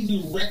don't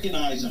even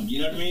recognize him.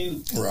 You know what I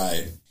mean?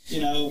 Right.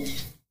 And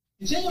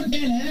same with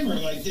Van Hammer.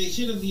 Like, they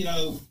should have,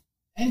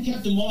 and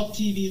kept him off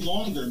TV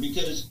longer,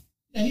 because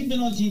he'd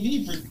been on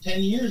TV for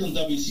 10 years on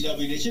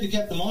WCW. They should have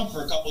kept him off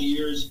for a couple of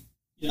years,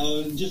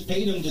 and just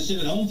paid him to sit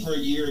at home for a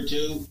year or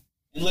two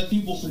and let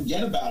people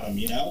forget about him,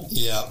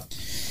 Yeah.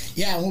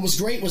 Yeah, and what was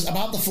great was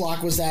about the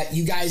Flock was that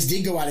you guys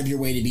did go out of your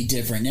way to be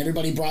different. And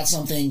everybody brought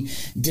something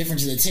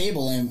different to the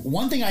table. And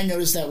one thing I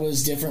noticed that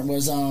was different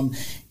was one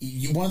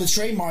of the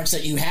trademarks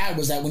that you had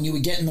was that when you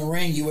would get in the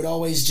ring, you would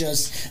always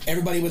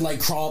everybody would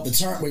like crawl up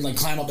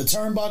climb up the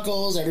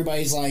turnbuckles.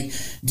 Everybody's like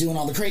doing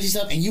all the crazy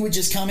stuff. And you would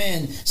just come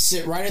in,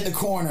 sit right at the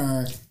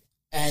corner,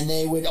 and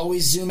they would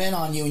always zoom in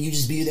on you, and you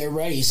just be there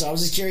ready. So I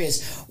was just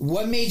curious,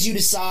 what made you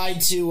decide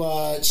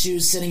to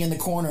choose sitting in the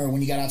corner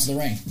when you got out to the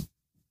ring?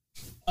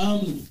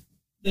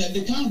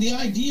 The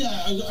idea,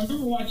 I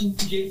remember watching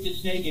Jake the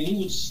Snake, and he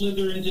would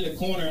slither into the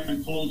corner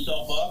and pull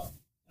himself up.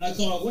 And I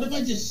thought, what if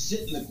I just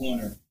sit in the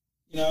corner,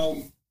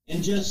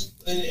 and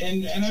just,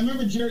 and I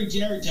remember Jerry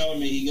Jarrett telling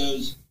me, he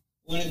goes,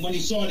 when he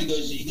saw it, he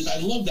goes, I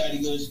love that.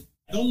 He goes,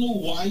 I don't know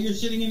why you're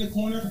sitting in the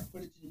corner,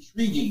 but it's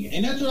intriguing.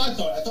 And that's what I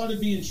thought. I thought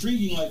it'd be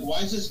intriguing. Like, why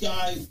is this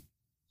guy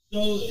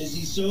is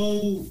he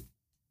so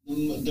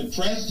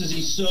depressed? Is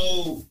he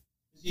so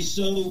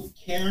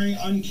uncaring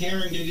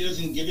that he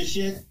doesn't give a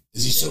shit?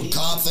 Is he so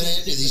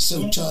confident? Is he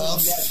so tough?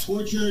 Is he got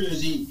tortured?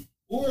 Is he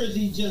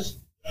just,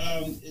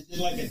 is it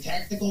like a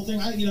tactical thing?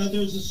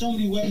 There's just so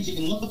many ways you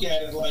can look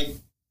at it. Like,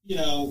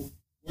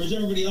 whereas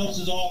everybody else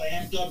is all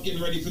amped up,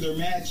 getting ready for their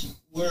match.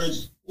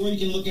 Or you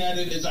can look at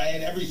it as I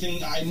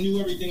knew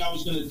everything I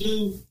was going to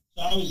do,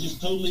 so I was just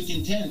totally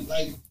content.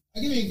 Like,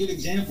 I'll give you a good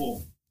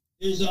example.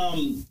 There's,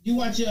 you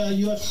watch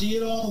UFC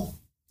at all?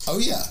 Oh,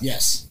 yeah.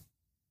 Yes.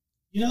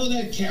 You know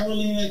that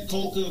Karolina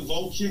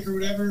Kowalczyk or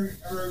whatever?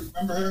 Ever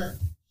remember her?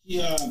 She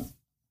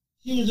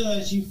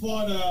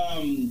fought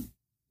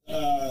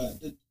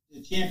the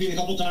champion a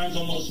couple times,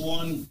 almost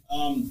won.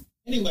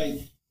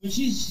 Anyway, when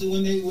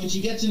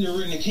she gets in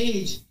the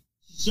cage,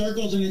 she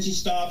circles and then she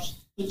stops,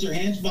 puts her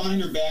hands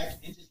behind her back,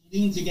 and just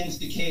leans against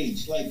the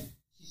cage. Like,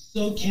 she's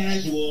so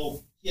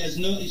casual. She has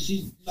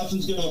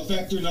nothing's going to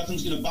affect her,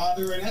 nothing's going to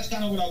bother her, and that's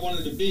kind of what I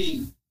wanted to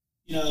be.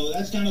 You know,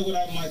 that's kind of what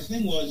my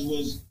thing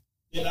was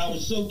that I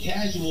was so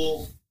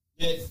casual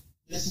that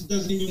this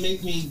doesn't even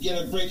make me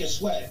break a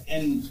sweat,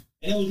 and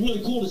it was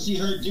really cool to see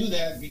her do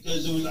that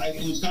because it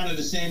was kind of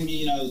the same,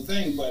 you know,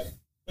 thing, but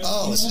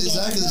it's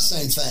exactly the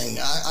same thing.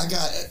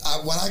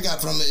 What I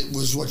got from it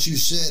was what you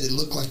said. It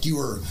looked like you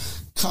were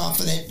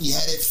confident, you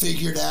had it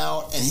figured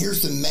out, and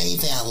here's the main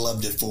thing I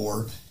loved it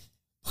for,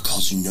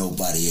 because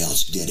nobody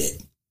else did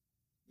it.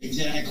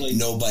 Exactly.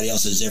 Nobody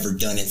else has ever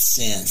done it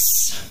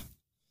since.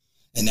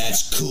 And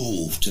that's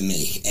cool to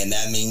me. And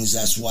that means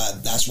that's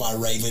why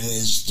Raven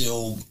is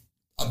still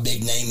a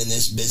big name in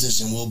this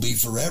business and will be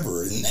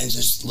forever. And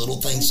just little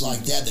things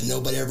like that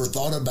nobody ever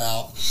thought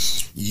about,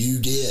 you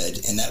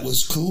did. And that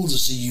was cool to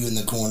see you in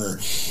the corner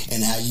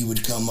and how you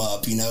would come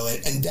up, you know.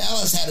 And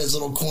Dallas had his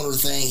little corner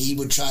thing. He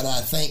would try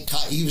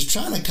to, he was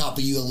trying to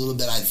copy you a little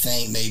bit, I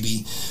think,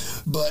 maybe.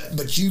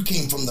 But you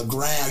came from the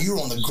ground. You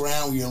were on the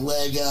ground with your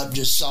leg up,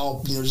 just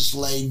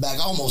laid back,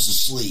 almost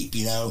asleep,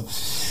 you know.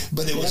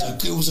 But it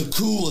was a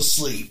cool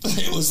asleep.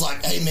 It was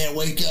like, hey man,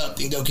 wake up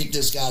and go kick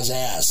this guy's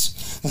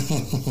ass.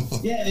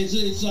 Yeah,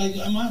 it's like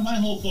my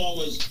whole thought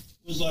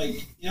was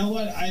like, you know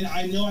what?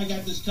 I know I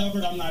got this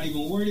covered. I'm not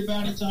even worried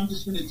about it, so I'm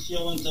just going to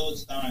chill until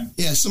it's time.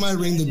 Yeah, somebody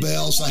ring the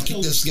bell so I kick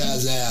this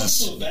guy's ass.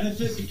 It's also a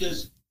benefit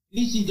because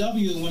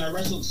ECW, when I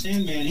wrestled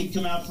Sandman, he'd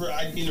come out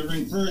I'd be in the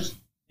ring first.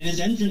 And his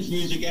entrance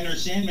music, Enter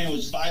Sandman,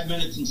 was 5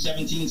 minutes and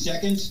 17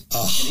 seconds.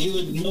 And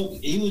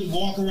he would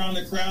walk around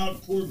the crowd,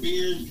 pour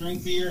beers,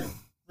 drink beer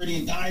for the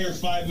entire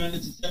 5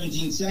 minutes and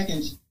 17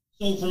 seconds.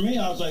 So for me,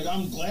 I was like,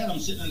 I'm glad I'm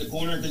sitting in the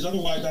corner because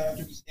otherwise I'd have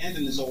to be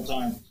standing this whole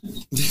time.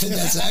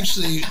 That's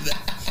actually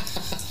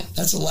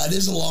that's a lot. It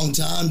is a long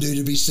time, dude,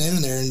 to be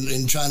standing there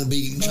and trying to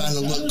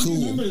look cool.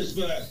 I remember this,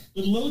 but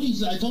Lodi,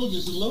 I told you,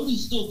 so Lodi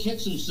still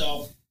kicks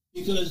himself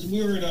because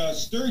we were at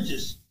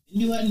Sturgis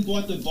and you hadn't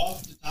bought the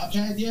top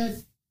hat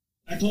yet.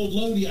 I told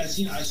Lodi, I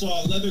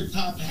saw a leather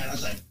top hat. I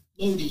was like,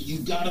 Lodi, you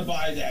gotta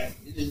buy that.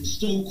 It's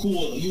so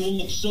cool. You will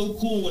look so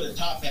cool with a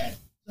top hat.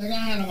 He's like,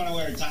 I don't want to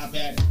wear a top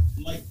hat.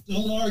 I'm like,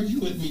 don't argue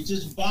with me,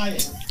 just buy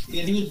it.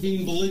 And he was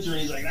being belligerent.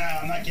 He's like,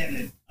 I'm not getting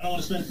it. I don't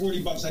want to spend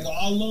 $40. I go,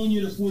 I'll loan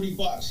you the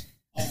 $40.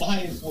 I'll buy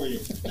it for you.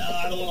 No,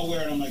 I don't want to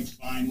wear it. I'm like,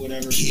 fine,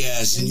 whatever.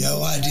 Yes,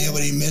 no idea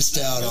what he missed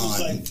out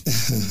on.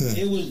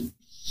 It was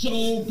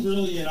so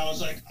brilliant. I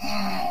was like,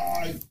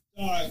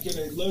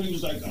 Lodi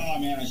was like, oh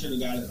man, I should have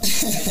got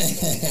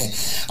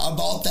it. I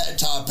bought that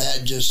top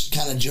hat just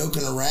kind of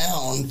joking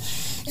around,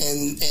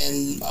 and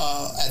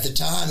at the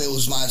time it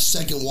was my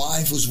second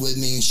wife was with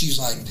me, and she's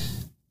like,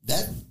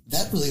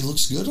 that really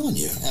looks good on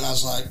you. And I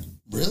was like,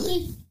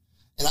 really?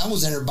 And I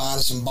was in there buying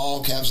some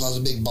ball caps. I was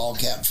a big ball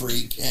cap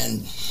freak,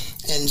 and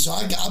so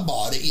I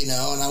bought it, you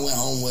know, and I went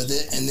home with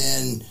it, and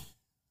then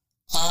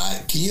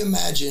can you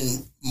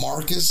imagine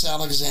Marcus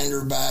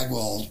Alexander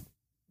Bagwell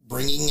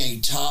bringing a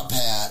top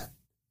hat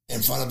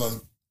in front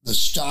of the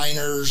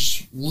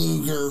Steiners,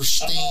 Luger,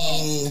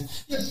 Sting?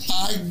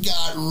 I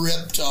got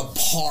ripped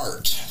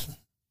apart.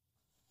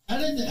 How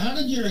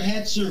did your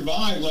hat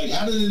survive? Like,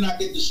 how did it not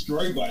get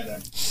destroyed by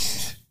them?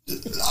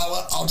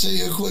 I'll tell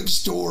you a quick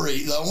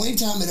story. The only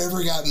time it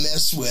ever got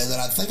messed with, and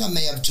I think I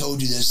may have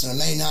told you this, and I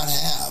may not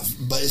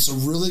have, but it's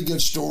a really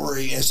good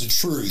story, and it's the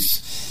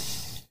truth.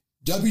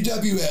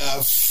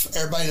 WWF,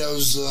 everybody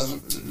knows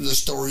the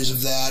stories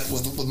of that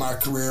with my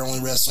career only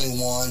wrestling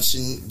once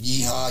and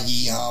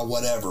yeehaw,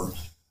 whatever.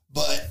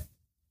 But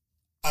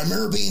I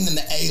remember being in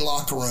the A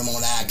locker room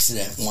on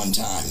accident one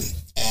time,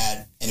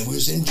 and it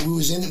was in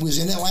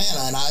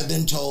Atlanta, and I'd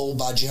been told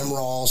by Jim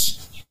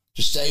Ross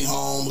to stay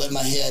home, let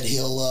my head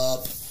heal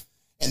up,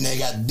 and they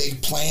got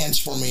big plans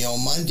for me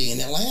on Monday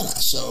in Atlanta.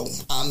 So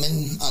I'm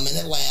in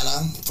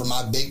Atlanta for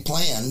my big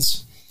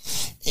plans.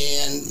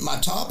 And my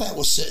top hat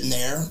was sitting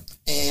there,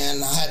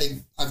 and I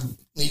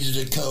needed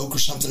a Coke or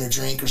something to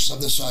drink or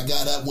something, so I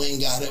got up, went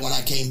and got it. When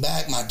I came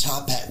back, my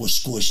top hat was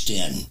squished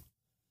in.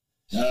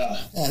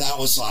 And I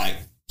was like,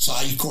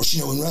 of course,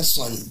 you know, in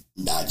wrestling,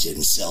 I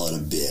didn't sell it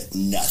a bit,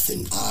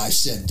 nothing. I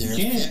sat there,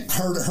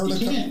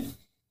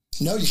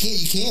 No, you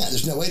can't.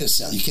 There's no way to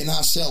sell. You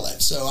cannot sell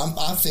it. So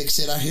I fix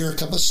it. I hear a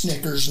couple of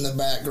snickers in the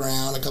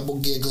background, a couple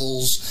of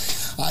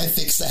giggles. I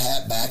fix the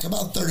hat back.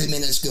 About 30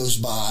 minutes goes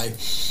by.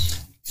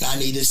 I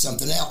needed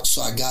something else,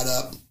 so I got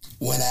up,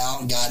 went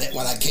out, and got it.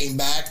 When I came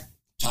back,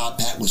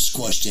 top hat was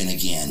squished in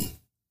again.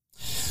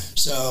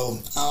 So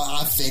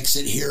I fix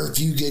it, hear a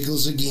few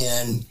giggles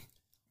again.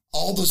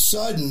 All of a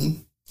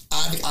sudden,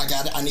 I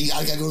got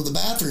to go to the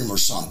bathroom or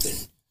something.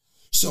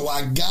 So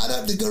I got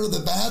up to go to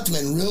the bathroom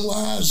and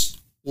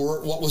realized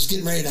what was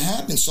getting ready to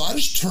happen. So I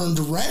just turned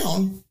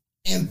around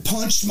and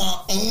punched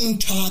my own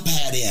top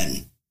hat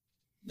in.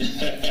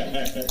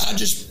 I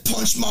just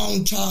punched my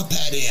own top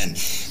hat in,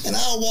 and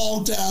I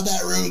walked out of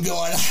that room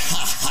going,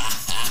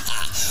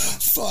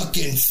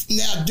 fucking,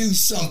 now do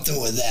something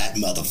with that,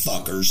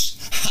 motherfuckers.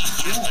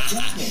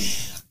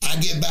 I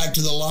get back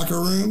to the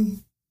locker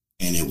room,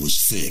 and it was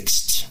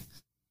fixed.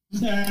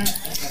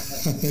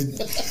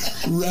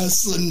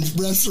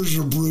 Wrestlers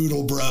are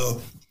brutal, bro.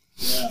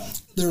 Yeah.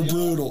 They're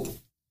brutal.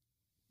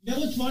 You know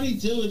what's funny,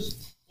 too,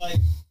 is, like,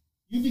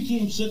 you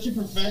became such a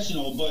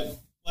professional, but,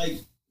 like,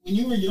 when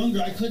you were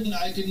younger, I could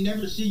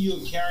never see you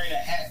carrying a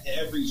hat to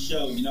every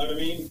show, you know what I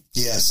mean?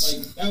 Yes.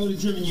 Like, that would have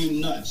driven you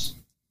nuts.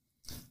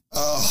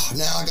 Oh,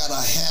 now I got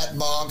a hat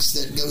box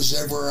that goes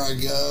everywhere I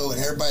go,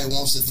 and everybody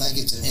wants to think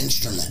it's an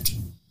instrument.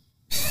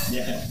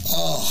 Yeah.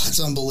 Oh, it's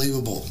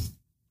unbelievable.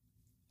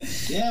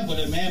 Yeah, but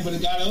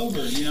it got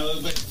over, you know.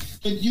 But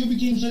you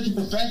became such a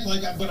professional.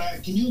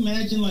 Can you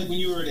imagine, like, when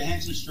you were a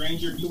handsome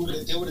stranger,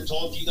 if they would have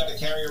told you got to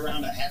carry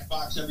around a hat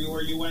box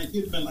everywhere you went,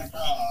 you'd have been like,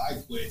 oh, I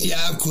quit. Yeah,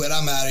 I've quit.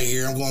 I'm out of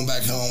here. I'm going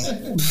back home.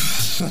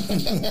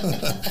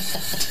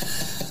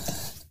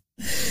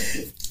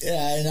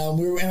 Yeah, and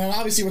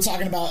obviously we're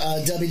talking about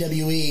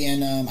WWE,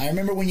 and I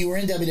remember when you were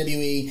in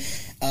WWE,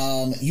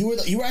 you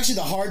were actually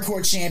the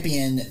hardcore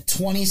champion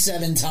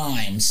 27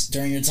 times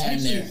during your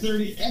time there.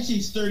 Actually,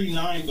 it's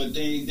 39, but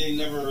they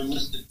never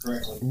listed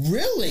correctly.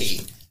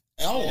 Really?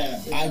 Oh,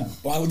 yeah.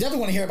 I would definitely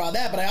want to hear about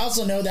that, but I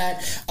also know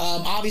that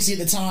obviously at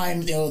the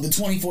time, the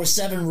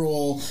 24/7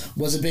 rule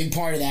was a big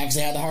part of that because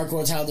they had the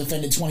hardcore title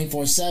defended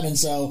 24/7.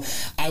 So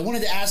I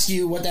wanted to ask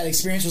you what that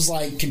experience was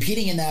like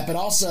competing in that, but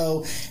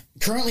also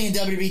currently in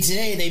WWE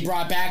today, they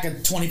brought back a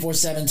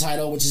 24/7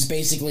 title, which is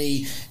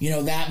basically,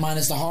 that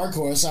minus the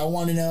hardcore. So I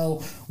want to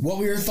know, what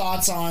were your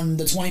thoughts on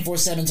the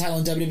 24/7 title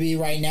in WWE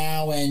right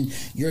now and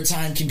your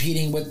time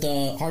competing with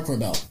the hardcore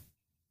belt?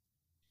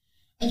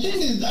 I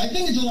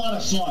think it's a lot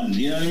of fun.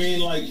 You know what I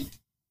mean? Like,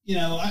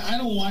 I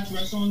don't watch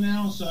wrestling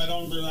now, so I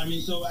don't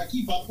really. So I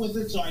keep up with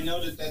it, so I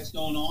know that that's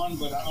going on,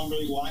 but I don't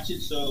really watch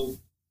it. So,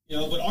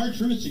 but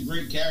R-Truth's a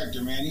great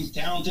character, man. He's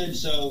talented,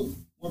 so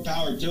more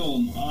power to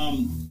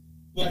him.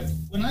 But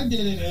when I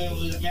did it,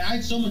 I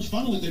had so much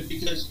fun with it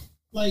because,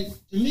 like,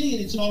 to me,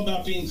 it's all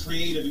about being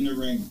creative in the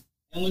ring.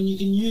 And when you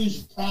can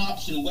use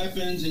props and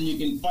weapons and you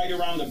can fight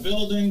around the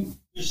building,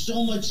 there's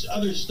so much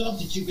other stuff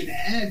that you can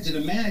add to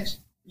the match.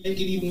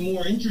 Make it even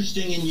more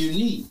interesting and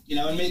unique,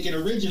 and make it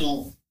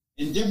original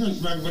and different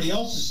from everybody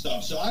else's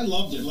stuff. So I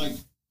loved it. Like,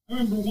 I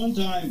remember one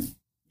time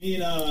me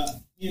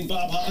and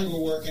Bob Holly were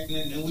working,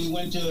 and we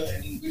went to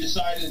it, and we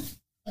decided,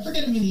 I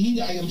forget,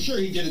 I'm sure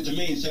he did it to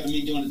me instead of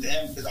me doing it to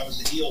him because I was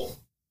the heel.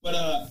 But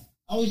I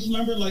always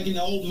remember, like, in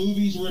the old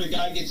movies where the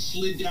guy gets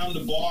slid down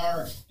the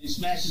bar and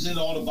smashes into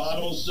all the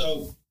bottles.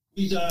 So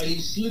he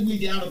slid me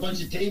down a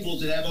bunch of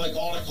tables that had, like,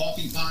 all the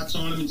coffee pots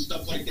on them and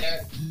stuff like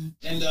that.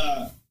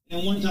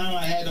 And one time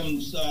I had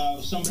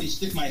somebody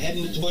stick my head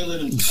in the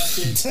toilet and touch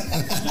it.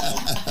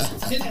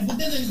 But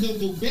then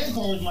the bad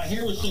part was my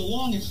hair was so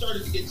long it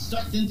started to get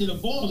sucked into the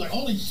bowl. I was like,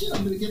 holy shit,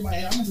 I'm going to be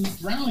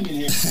drowning in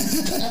here.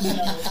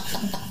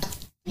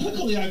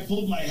 Luckily, I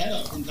pulled my head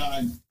up in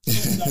time.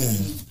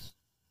 It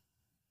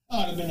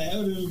would have been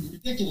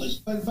ridiculous.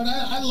 But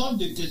I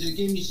loved it because it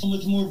gave me so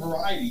much more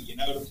variety,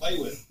 to play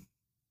with.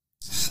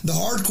 The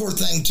hardcore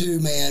thing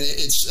too, man.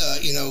 It's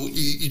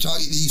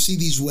you see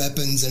these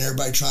weapons and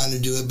everybody trying to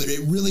do it, but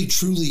it really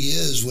truly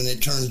is when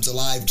it turns to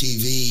live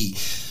TV.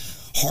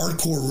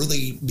 Hardcore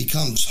really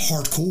becomes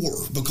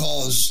hardcore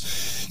because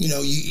you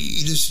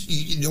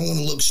don't want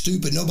to look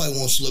stupid. Nobody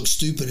wants to look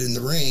stupid in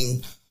the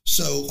ring.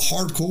 So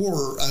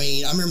hardcore.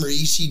 I remember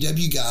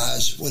ECW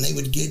guys when they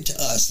would get to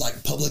us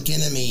like Public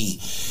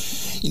Enemy.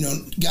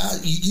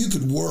 Guys, you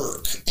could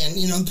work,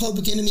 and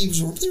Public Enemy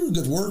they were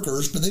good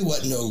workers, but they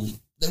wasn't no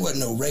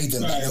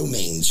Raven by no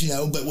means,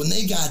 But when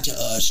they got to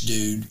us,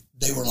 dude,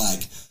 they were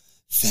like,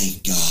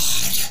 thank God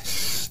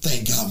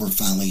we're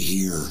finally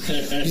here.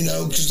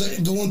 Because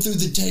going through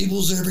the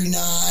tables every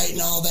night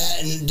and all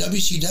that. And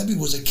WCW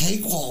was a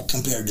cakewalk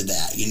compared to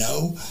that,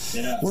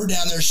 Yeah. We're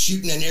down there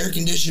shooting in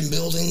air-conditioned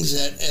buildings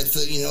at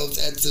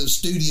the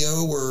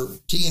studio where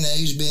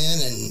TNA's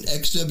been and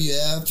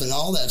XWF and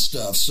all that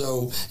stuff.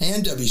 So,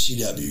 and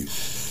WCW.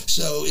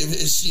 So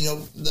it's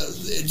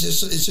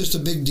it's just a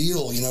big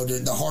deal.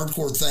 The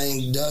hardcore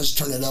thing does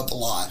turn it up a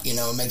lot. It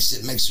makes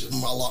it a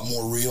lot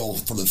more real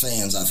for the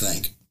fans, I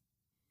think.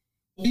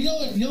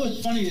 Well, what's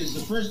funny is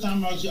the first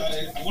time I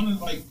wanted,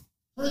 like,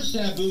 first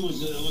Sabu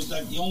was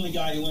like the only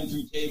guy who went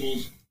through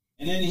tables,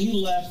 and then he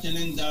left, and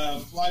then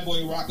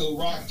Flyboy Rocco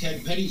Rock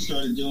Ted Petty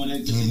started doing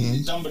it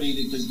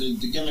because the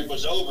gimmick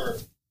was over.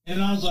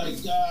 And I was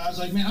like,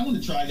 man, I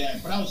want to try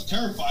that, but I was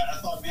terrified. I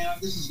thought, man,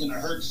 this is going to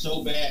hurt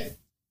so bad.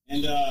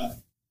 And I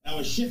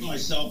was shitting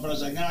myself, but I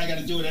was like, I got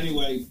to do it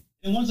anyway.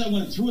 And once I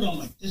went through it, I'm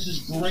like, this is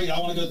great. I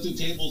want to go through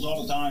tables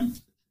all the time.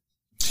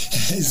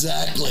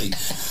 Exactly.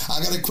 I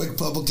got a quick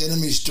Public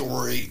Enemy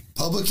story.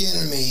 Public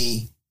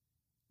Enemy,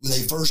 when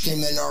they first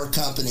came into our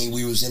company,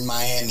 we was in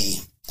Miami,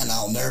 and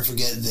I'll never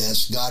forget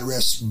this. God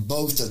rest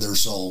both of their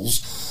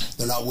souls.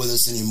 They're not with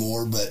us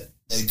anymore, but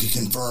they could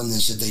confirm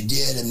this if they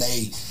did. And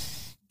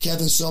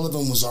Kevin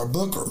Sullivan was our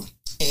booker,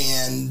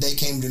 and they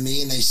came to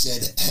me and they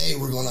said, "Hey,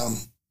 we're gonna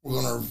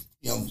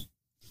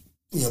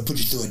put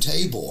you through a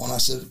table." And I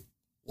said,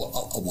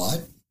 "A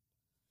what?"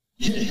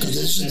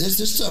 Because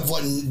this stuff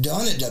wasn't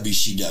done at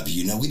WCW.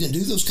 You know, we didn't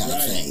do those kind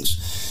of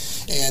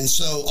things. And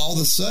so all of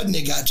a sudden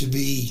it got to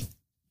be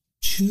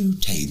 2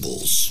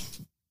 tables.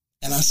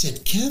 And I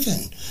said,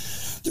 Kevin,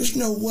 there's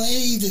no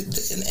way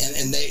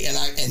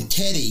that, and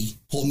Teddy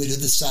pulled me to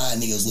the side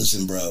and he goes,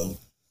 listen, bro,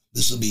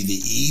 this will be the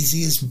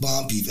easiest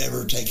bump you've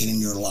ever taken in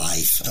your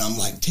life. And I'm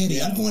like,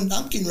 Teddy, I'm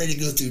getting ready to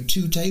go through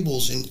 2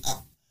 tables, and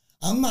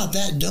I'm not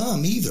that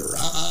dumb either.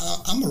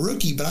 I'm a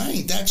rookie, but I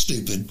ain't that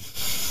stupid.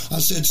 I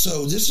said,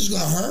 so this is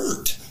going to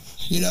hurt,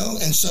 you know?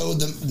 And so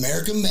the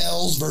American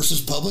Males versus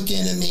Public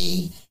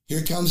Enemy,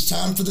 here comes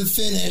time for the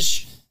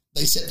finish.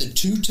 They set the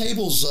 2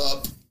 tables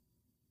up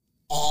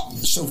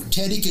so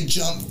Teddy could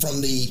jump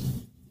from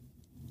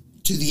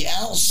to the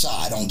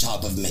outside on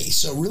top of me.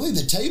 So really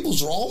the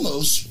tables are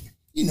almost,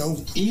 you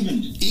know,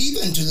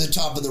 even to the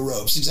top of the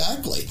ropes.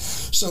 Exactly.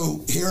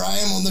 So here I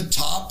am on the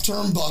top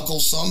turnbuckle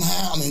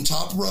somehow. I mean,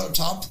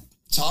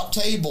 top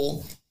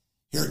table.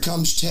 Here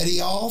comes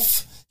Teddy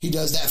off. He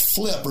does that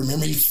flip.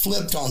 Remember, he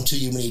flipped onto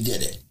you when he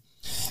did it.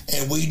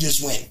 And we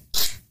just went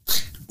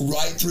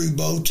right through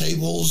both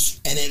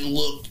tables, and it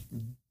looked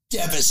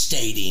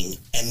devastating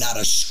and not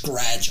a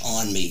scratch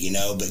on me, you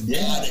know, but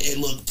God, it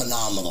looked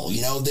phenomenal,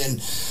 you know.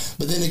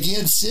 But then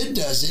again, Sid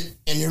does it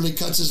and nearly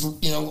cuts his,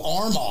 you know,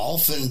 arm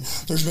off, and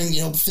there's been,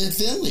 you know, Fit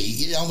Finley,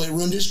 you know, it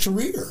ruined his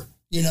career,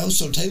 you know,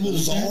 so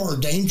tables are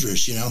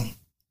dangerous, you know.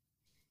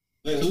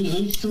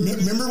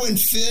 Remember when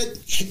Fit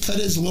cut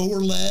his lower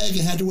leg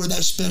and had to wear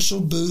that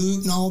special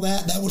boot and all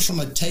that? That was from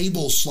a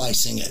table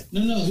slicing it.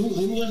 No,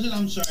 who was it?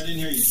 I'm sorry, I didn't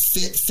hear you.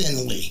 Fit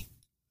Finley.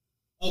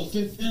 Oh,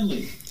 Fit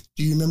Finley.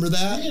 Do you remember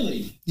that?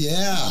 Really?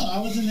 Yeah. Oh, I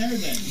wasn't there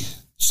then.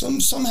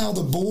 Somehow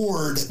the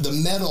board, the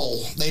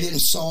metal, they didn't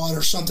saw it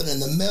or something,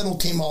 and the metal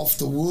came off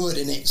the wood,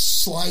 and it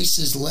sliced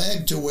his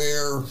leg to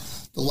where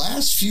the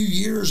last few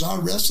years I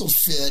wrestled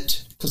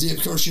Fit, because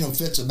of course, you know,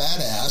 Fit's a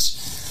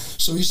badass,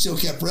 so he still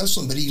kept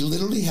wrestling, but he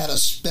literally had a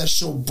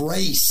special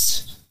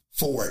brace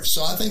for it.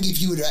 So I think if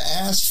you would have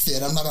asked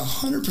Fit, I'm not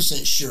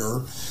 100%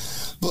 sure,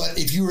 but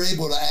if you were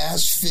able to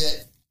ask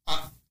Fit,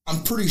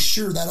 I'm pretty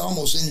sure that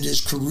almost ended his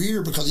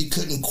career because he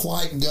couldn't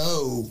quite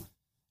go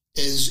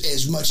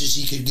as much as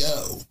he could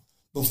go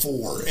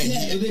before.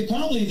 And they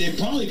probably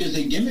because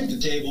they gimmick the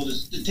table.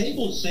 The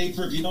table is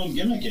safer if you don't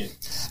gimmick it.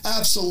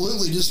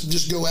 Absolutely,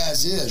 just go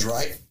as is,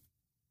 right?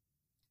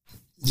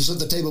 Just let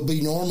the table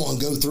be normal and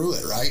go through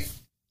it, right?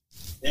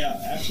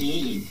 Yeah,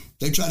 absolutely.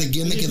 They try to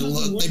gimmick it a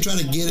look. They try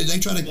to get it. They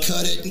try to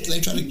cut it. They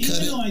try to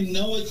cut it. Even though I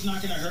know it's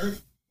not going to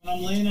hurt. When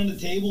I'm laying on the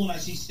table and I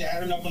see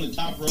Saturn up on the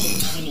top rope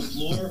on the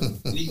floor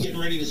and he's getting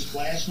ready to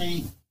splash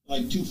me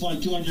like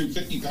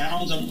 250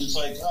 pounds, I'm just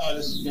like, oh,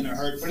 this is going to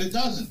hurt, but it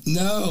doesn't.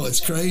 No, it's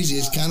crazy.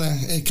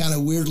 It kind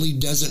of weirdly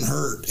doesn't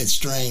hurt. It's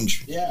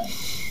strange. Yeah.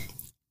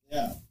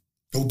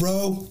 Well,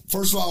 bro,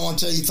 first of all, I want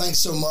to tell you thanks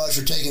so much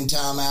for taking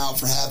time out,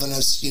 for having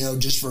us, you know,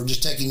 just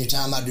taking your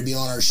time out to be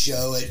on our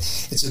show.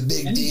 It's a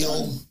big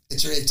deal.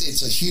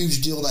 It's a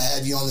huge deal to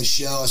have you on the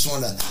show. I just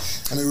want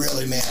to, I mean,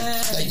 really, man,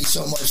 thank you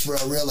so much, bro,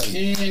 really.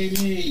 Yay,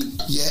 me.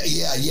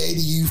 Yeah, yay to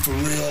you for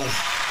real.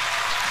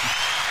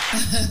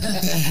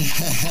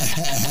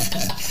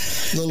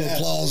 Little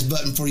applause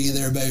button for you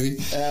there, baby.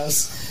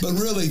 Yes. But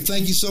really,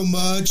 thank you so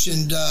much.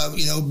 And,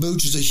 you know,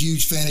 Booch is a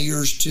huge fan of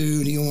yours, too.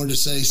 And he wanted to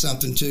say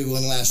something, too.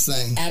 One last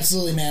thing.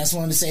 Absolutely, man. I just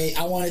wanted to say,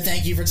 I want to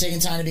thank you for taking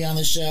time to be on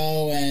the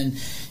show and,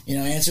 you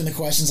know, answering the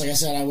questions. Like I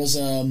said, I was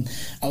a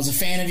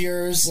fan of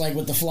yours, like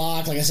with the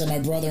flock. Like I said, my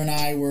brother and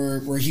I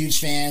were huge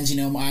fans. You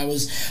know, I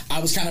was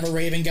kind of a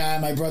Raven guy.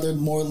 My brother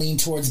more leaned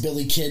towards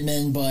Billy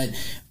Kidman, but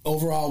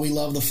overall, we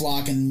love the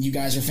flock, and you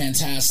guys are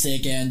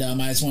fantastic. And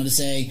I just wanted to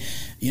say,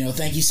 you know,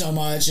 thank you so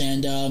much.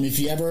 And if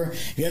you ever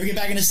get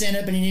back into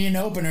stand-up and you need an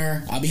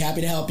opener, I'll be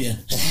happy to help you.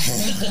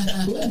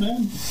 Cool,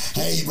 man.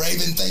 Hey,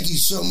 Raven, thank you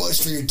so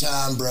much for your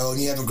time, bro.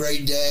 And you have a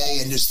great day.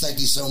 And just thank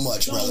you so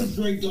much, brother. It was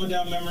great going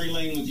down memory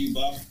lane with you,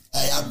 Buff.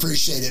 Hey, I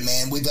appreciate it,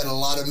 man. We've got a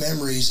lot of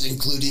memories,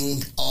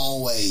 including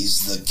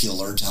always the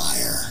killer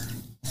tire.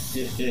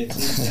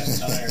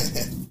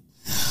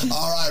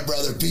 All right,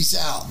 brother. Peace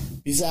out.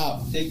 Peace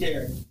out. Take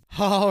care.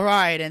 All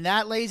right, and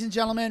that, ladies and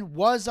gentlemen,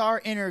 was our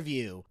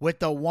interview with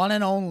the one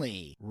and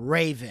only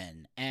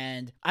Raven.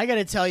 And I got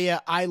to tell you,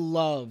 I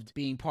loved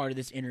being part of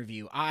this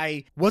interview.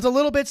 I was a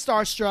little bit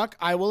starstruck,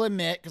 I will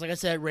admit, because like I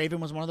said, Raven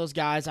was one of those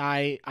guys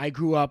I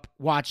grew up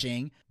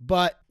watching.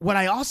 But what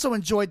I also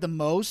enjoyed the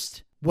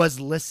most was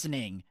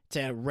listening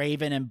to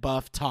Raven and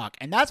Buff talk.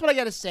 And that's what I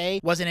got to say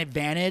was an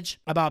advantage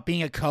about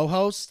being a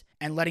co-host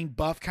and letting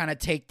Buff kind of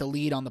take the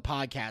lead on the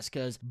podcast,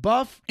 because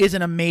Buff is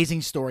an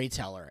amazing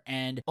storyteller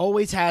and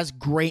always has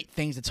great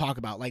things to talk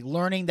about, like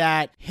learning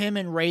that him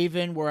and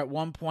Raven were at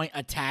one point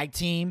a tag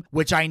team,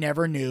 which I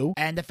never knew,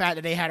 and the fact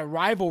that they had a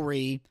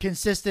rivalry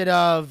consisted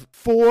of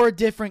 4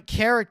 different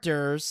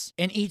characters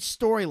in each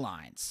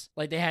storylines.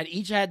 Like they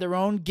each had their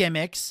own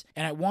gimmicks,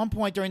 and at one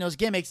point during those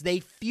gimmicks, they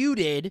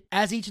feuded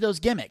as each of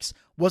those gimmicks.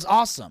 was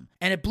awesome.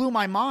 And it blew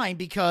my mind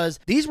because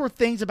these were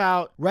things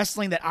about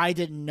wrestling that I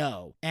didn't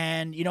know.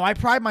 And, you know, I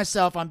pride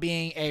myself on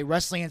being a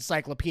wrestling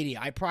encyclopedia.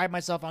 I pride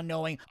myself on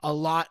knowing a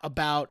lot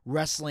about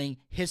wrestling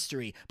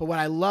history. But what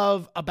I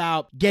love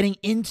about getting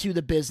into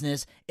the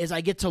business is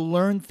I get to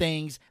learn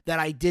things that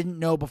I didn't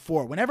know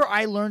before. Whenever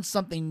I learn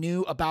something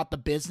new about the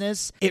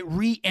business, it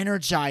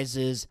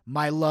re-energizes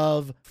my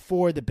love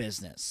for the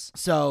business.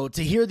 So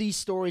to hear these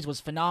stories was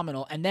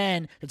phenomenal. And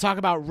then to talk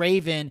about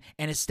Raven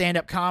and his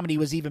stand-up comedy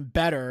was even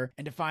better.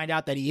 And to find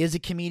out that he is a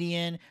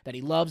comedian, that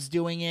he loves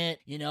doing it,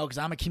 you know, because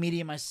I'm a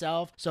comedian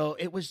myself. So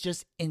it was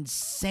just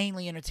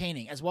insanely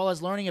entertaining, as well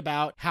as learning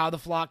about how the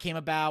Flock came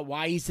about,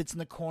 why he sits in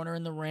the corner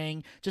in the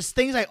ring, just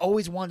things I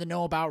always wanted to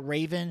know about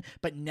Raven,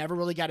 but never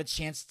really got a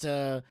chance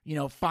to, you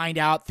know, find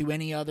out through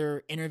any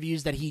other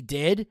interviews that he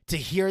did. To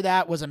hear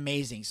that was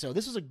amazing. So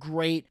this was a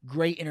great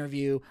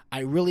interview. I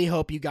really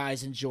hope you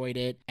guys enjoyed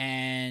it.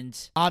 And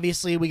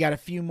obviously we got a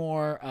few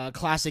more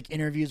classic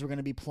interviews we're going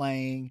to be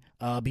playing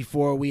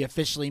before we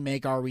officially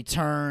make our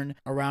return.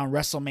 Around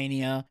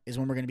WrestleMania is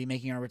when we're going to be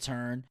making our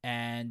return.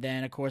 And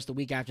then, of course, the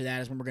week after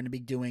that is when we're going to be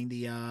doing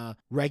the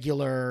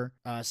regular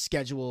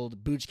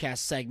scheduled Boochcast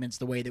segments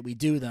the way that we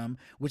do them,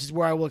 which is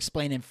where I will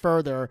explain in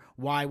further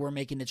why we're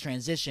making the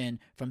transition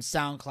from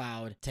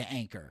SoundCloud to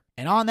Anchor.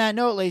 And on that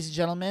note, ladies and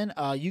gentlemen,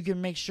 you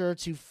can make sure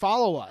to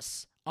follow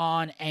us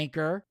on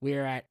Anchor.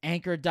 We're at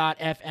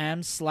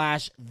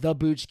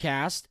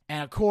anchor.fm/theboochcast.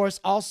 And of course,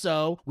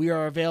 also, we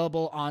are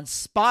available on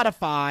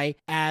Spotify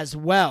as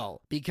well,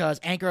 because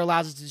Anchor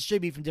allows us to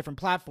distribute from different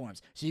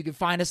platforms. So you can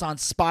find us on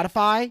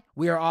Spotify.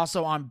 We are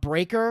also on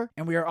Breaker,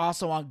 and we are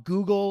also on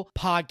Google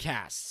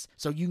Podcasts.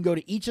 So you can go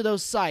to each of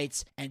those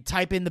sites and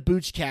type in the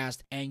Boochcast,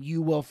 and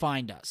you will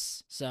find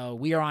us. So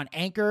we are on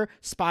Anchor,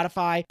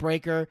 Spotify,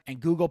 Breaker, and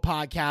Google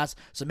Podcasts.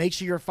 So make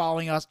sure you're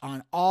following us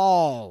on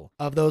all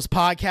of those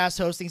podcast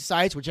hosting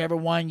sites, whichever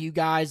one you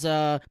guys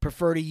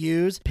prefer to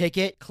use. Pick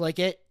it, click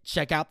it,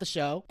 check out the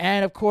show.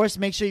 And of course,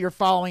 make sure you're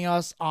following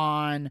us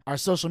on our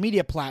social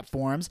media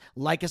platforms.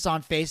 Like us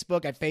on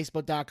Facebook at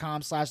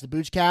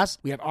facebook.com/theboochcast.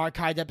 We have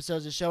archived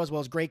episodes of the show as well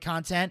as great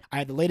content. I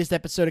have the latest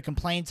episode of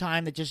Complain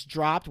Time that just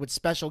dropped with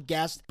special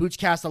guest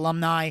Boochcast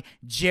alumni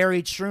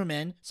Jerry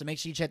Truman. So make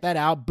sure you check that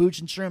out. Booch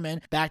and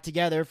Truman back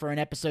together for an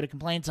episode of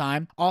Complain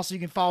Time. Also, you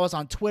can follow us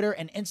on Twitter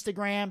and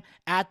Instagram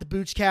at the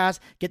Boochcast.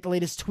 Get the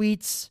latest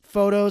tweets,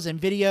 photos, and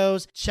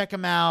videos. Check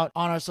them out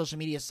on our social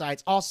media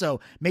sites.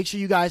 Also, make sure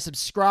you guys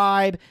subscribe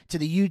to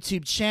the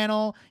YouTube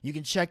channel. You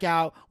can check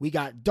out, we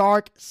got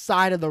Dark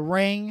Side of the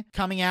Ring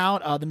coming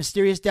out. The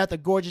Mysterious Death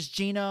of Gorgeous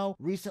Gino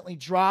recently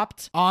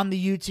dropped on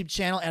the YouTube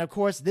channel. And of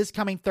course, this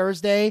coming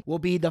Thursday will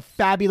be the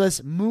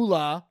Fabulous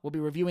Moolah. We'll be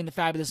reviewing the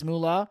Fabulous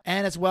Moolah.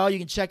 And as well, you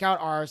can check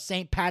out our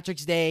St.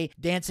 Patrick's Day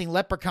Dancing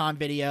Leprechaun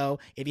video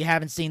if you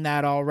haven't seen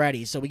that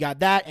already. So we got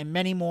that and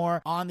many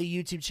more on the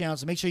YouTube channel.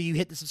 So make sure you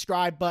hit the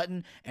subscribe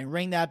button and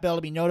ring that bell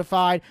to be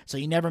notified so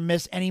you never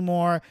miss any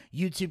more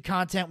YouTube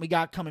content we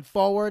got coming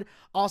forward.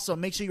 Also,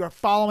 make sure you are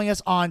following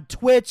us on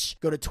Twitch.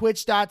 Go to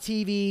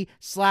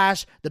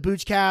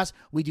twitch.tv/theboochcast.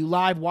 We do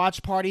live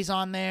watch parties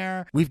on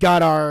there. We've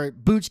got our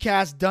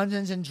Boochcast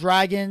Dungeons and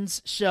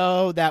Dragons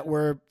show that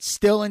we're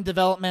still in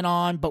development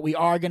on, but we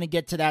are going to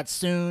get to that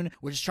soon.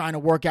 We're just trying to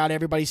work out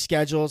everybody's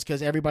schedules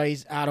because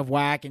everybody's out of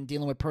whack and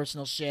dealing with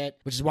personal shit,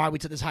 which is why we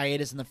took this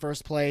hiatus in the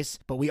first place.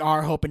 But we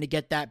are hoping to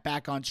get that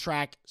back on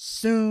track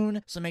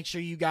soon. So make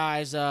sure you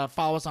guys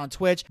follow us on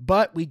Twitch.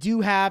 But we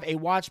do have a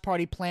watch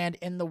party planned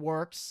in the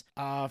works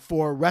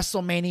for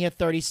WrestleMania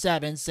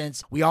 37,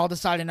 since we all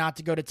decided not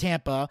to go to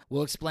Tampa.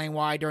 We'll explain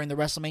why during the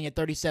WrestleMania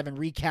 37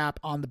 recap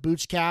on the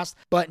Boochcast,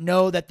 but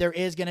know that there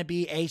is going to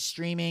be a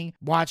streaming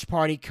watch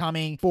party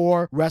coming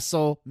for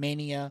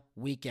WrestleMania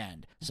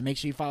weekend. So make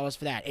sure you follow us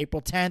for that.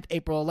 April 10th,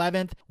 April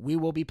 11th, we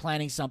will be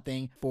planning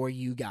something for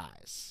you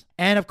guys.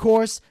 And of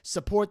course,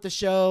 support the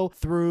show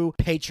through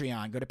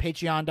Patreon. Go to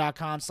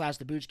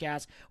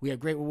patreon.com/theboochcast. We have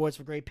great rewards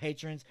for great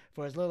patrons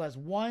for as little as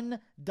 $1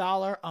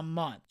 a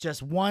month.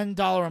 Just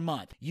 $1 a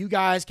month. You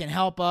guys can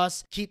help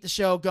us keep the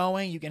show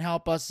going. You can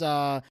help us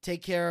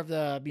take care of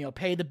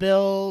pay the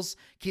bills,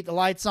 keep the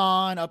lights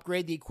on,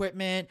 upgrade the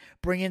equipment,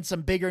 bring in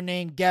some bigger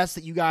name guests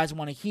that you guys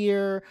want to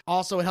hear.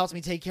 Also, it helps me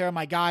take care of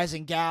my guys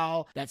and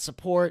gal that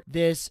support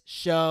this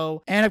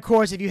show. And of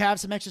course, if you have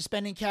some extra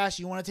spending cash,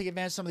 you want to take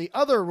advantage of some of the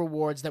other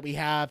rewards that we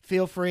have,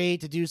 feel free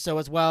to do so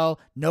as well.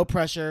 No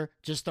pressure,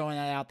 just throwing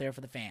that out there for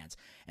the fans.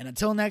 And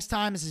until next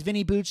time, this is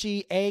Vinny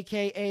Bucci,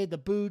 aka The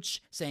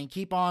Booch, saying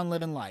keep on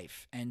living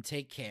life and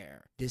take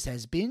care. This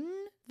has been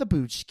the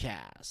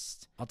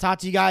Boochcast. I'll talk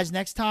to you guys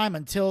next time.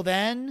 Until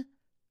then,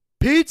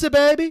 pizza,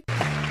 baby!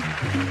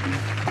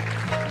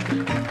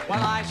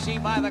 Well, I see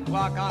by the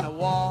clock on the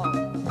wall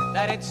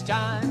that it's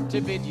time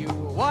to bid you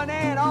one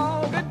and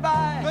all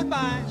goodbye.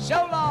 Goodbye.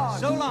 So long.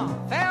 So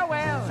long.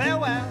 Farewell.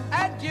 Farewell.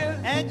 Adieu.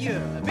 Adieu.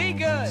 Be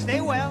good.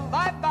 Stay well.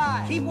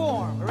 Bye-bye. Keep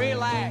warm.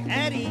 Relax.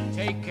 At ease.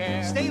 Take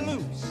care. Stay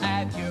loose.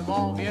 Adieu,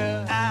 mon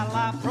vieux. À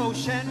la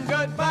prochaine.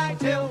 Goodbye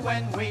till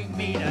when we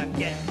meet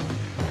again.